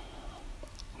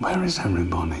 Where is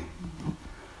everybody?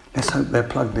 Let's hope they're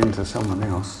plugged into someone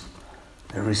else.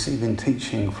 They're receiving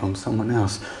teaching from someone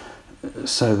else,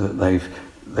 so that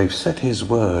they've set His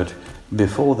Word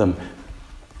before them.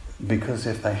 Because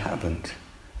if they haven't,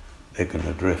 they're going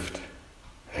to drift.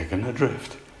 They're going to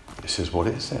drift. This is what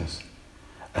it says.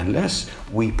 Unless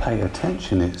we pay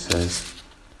attention, it says,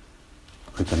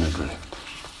 we're going to drift.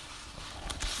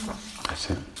 That's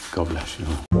it. God bless you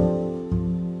all.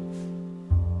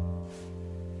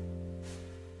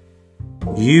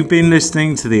 You've been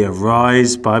listening to the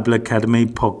Arise Bible Academy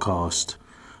podcast.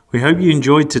 We hope you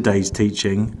enjoyed today's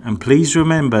teaching, and please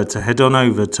remember to head on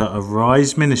over to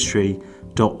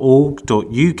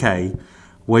ariseministry.org.uk,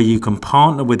 where you can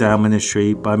partner with our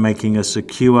ministry by making a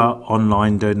secure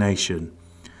online donation.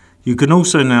 You can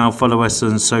also now follow us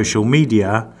on social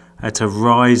media at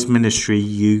Arise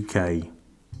Ministry UK.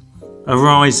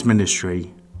 Arise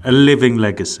Ministry, a living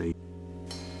legacy.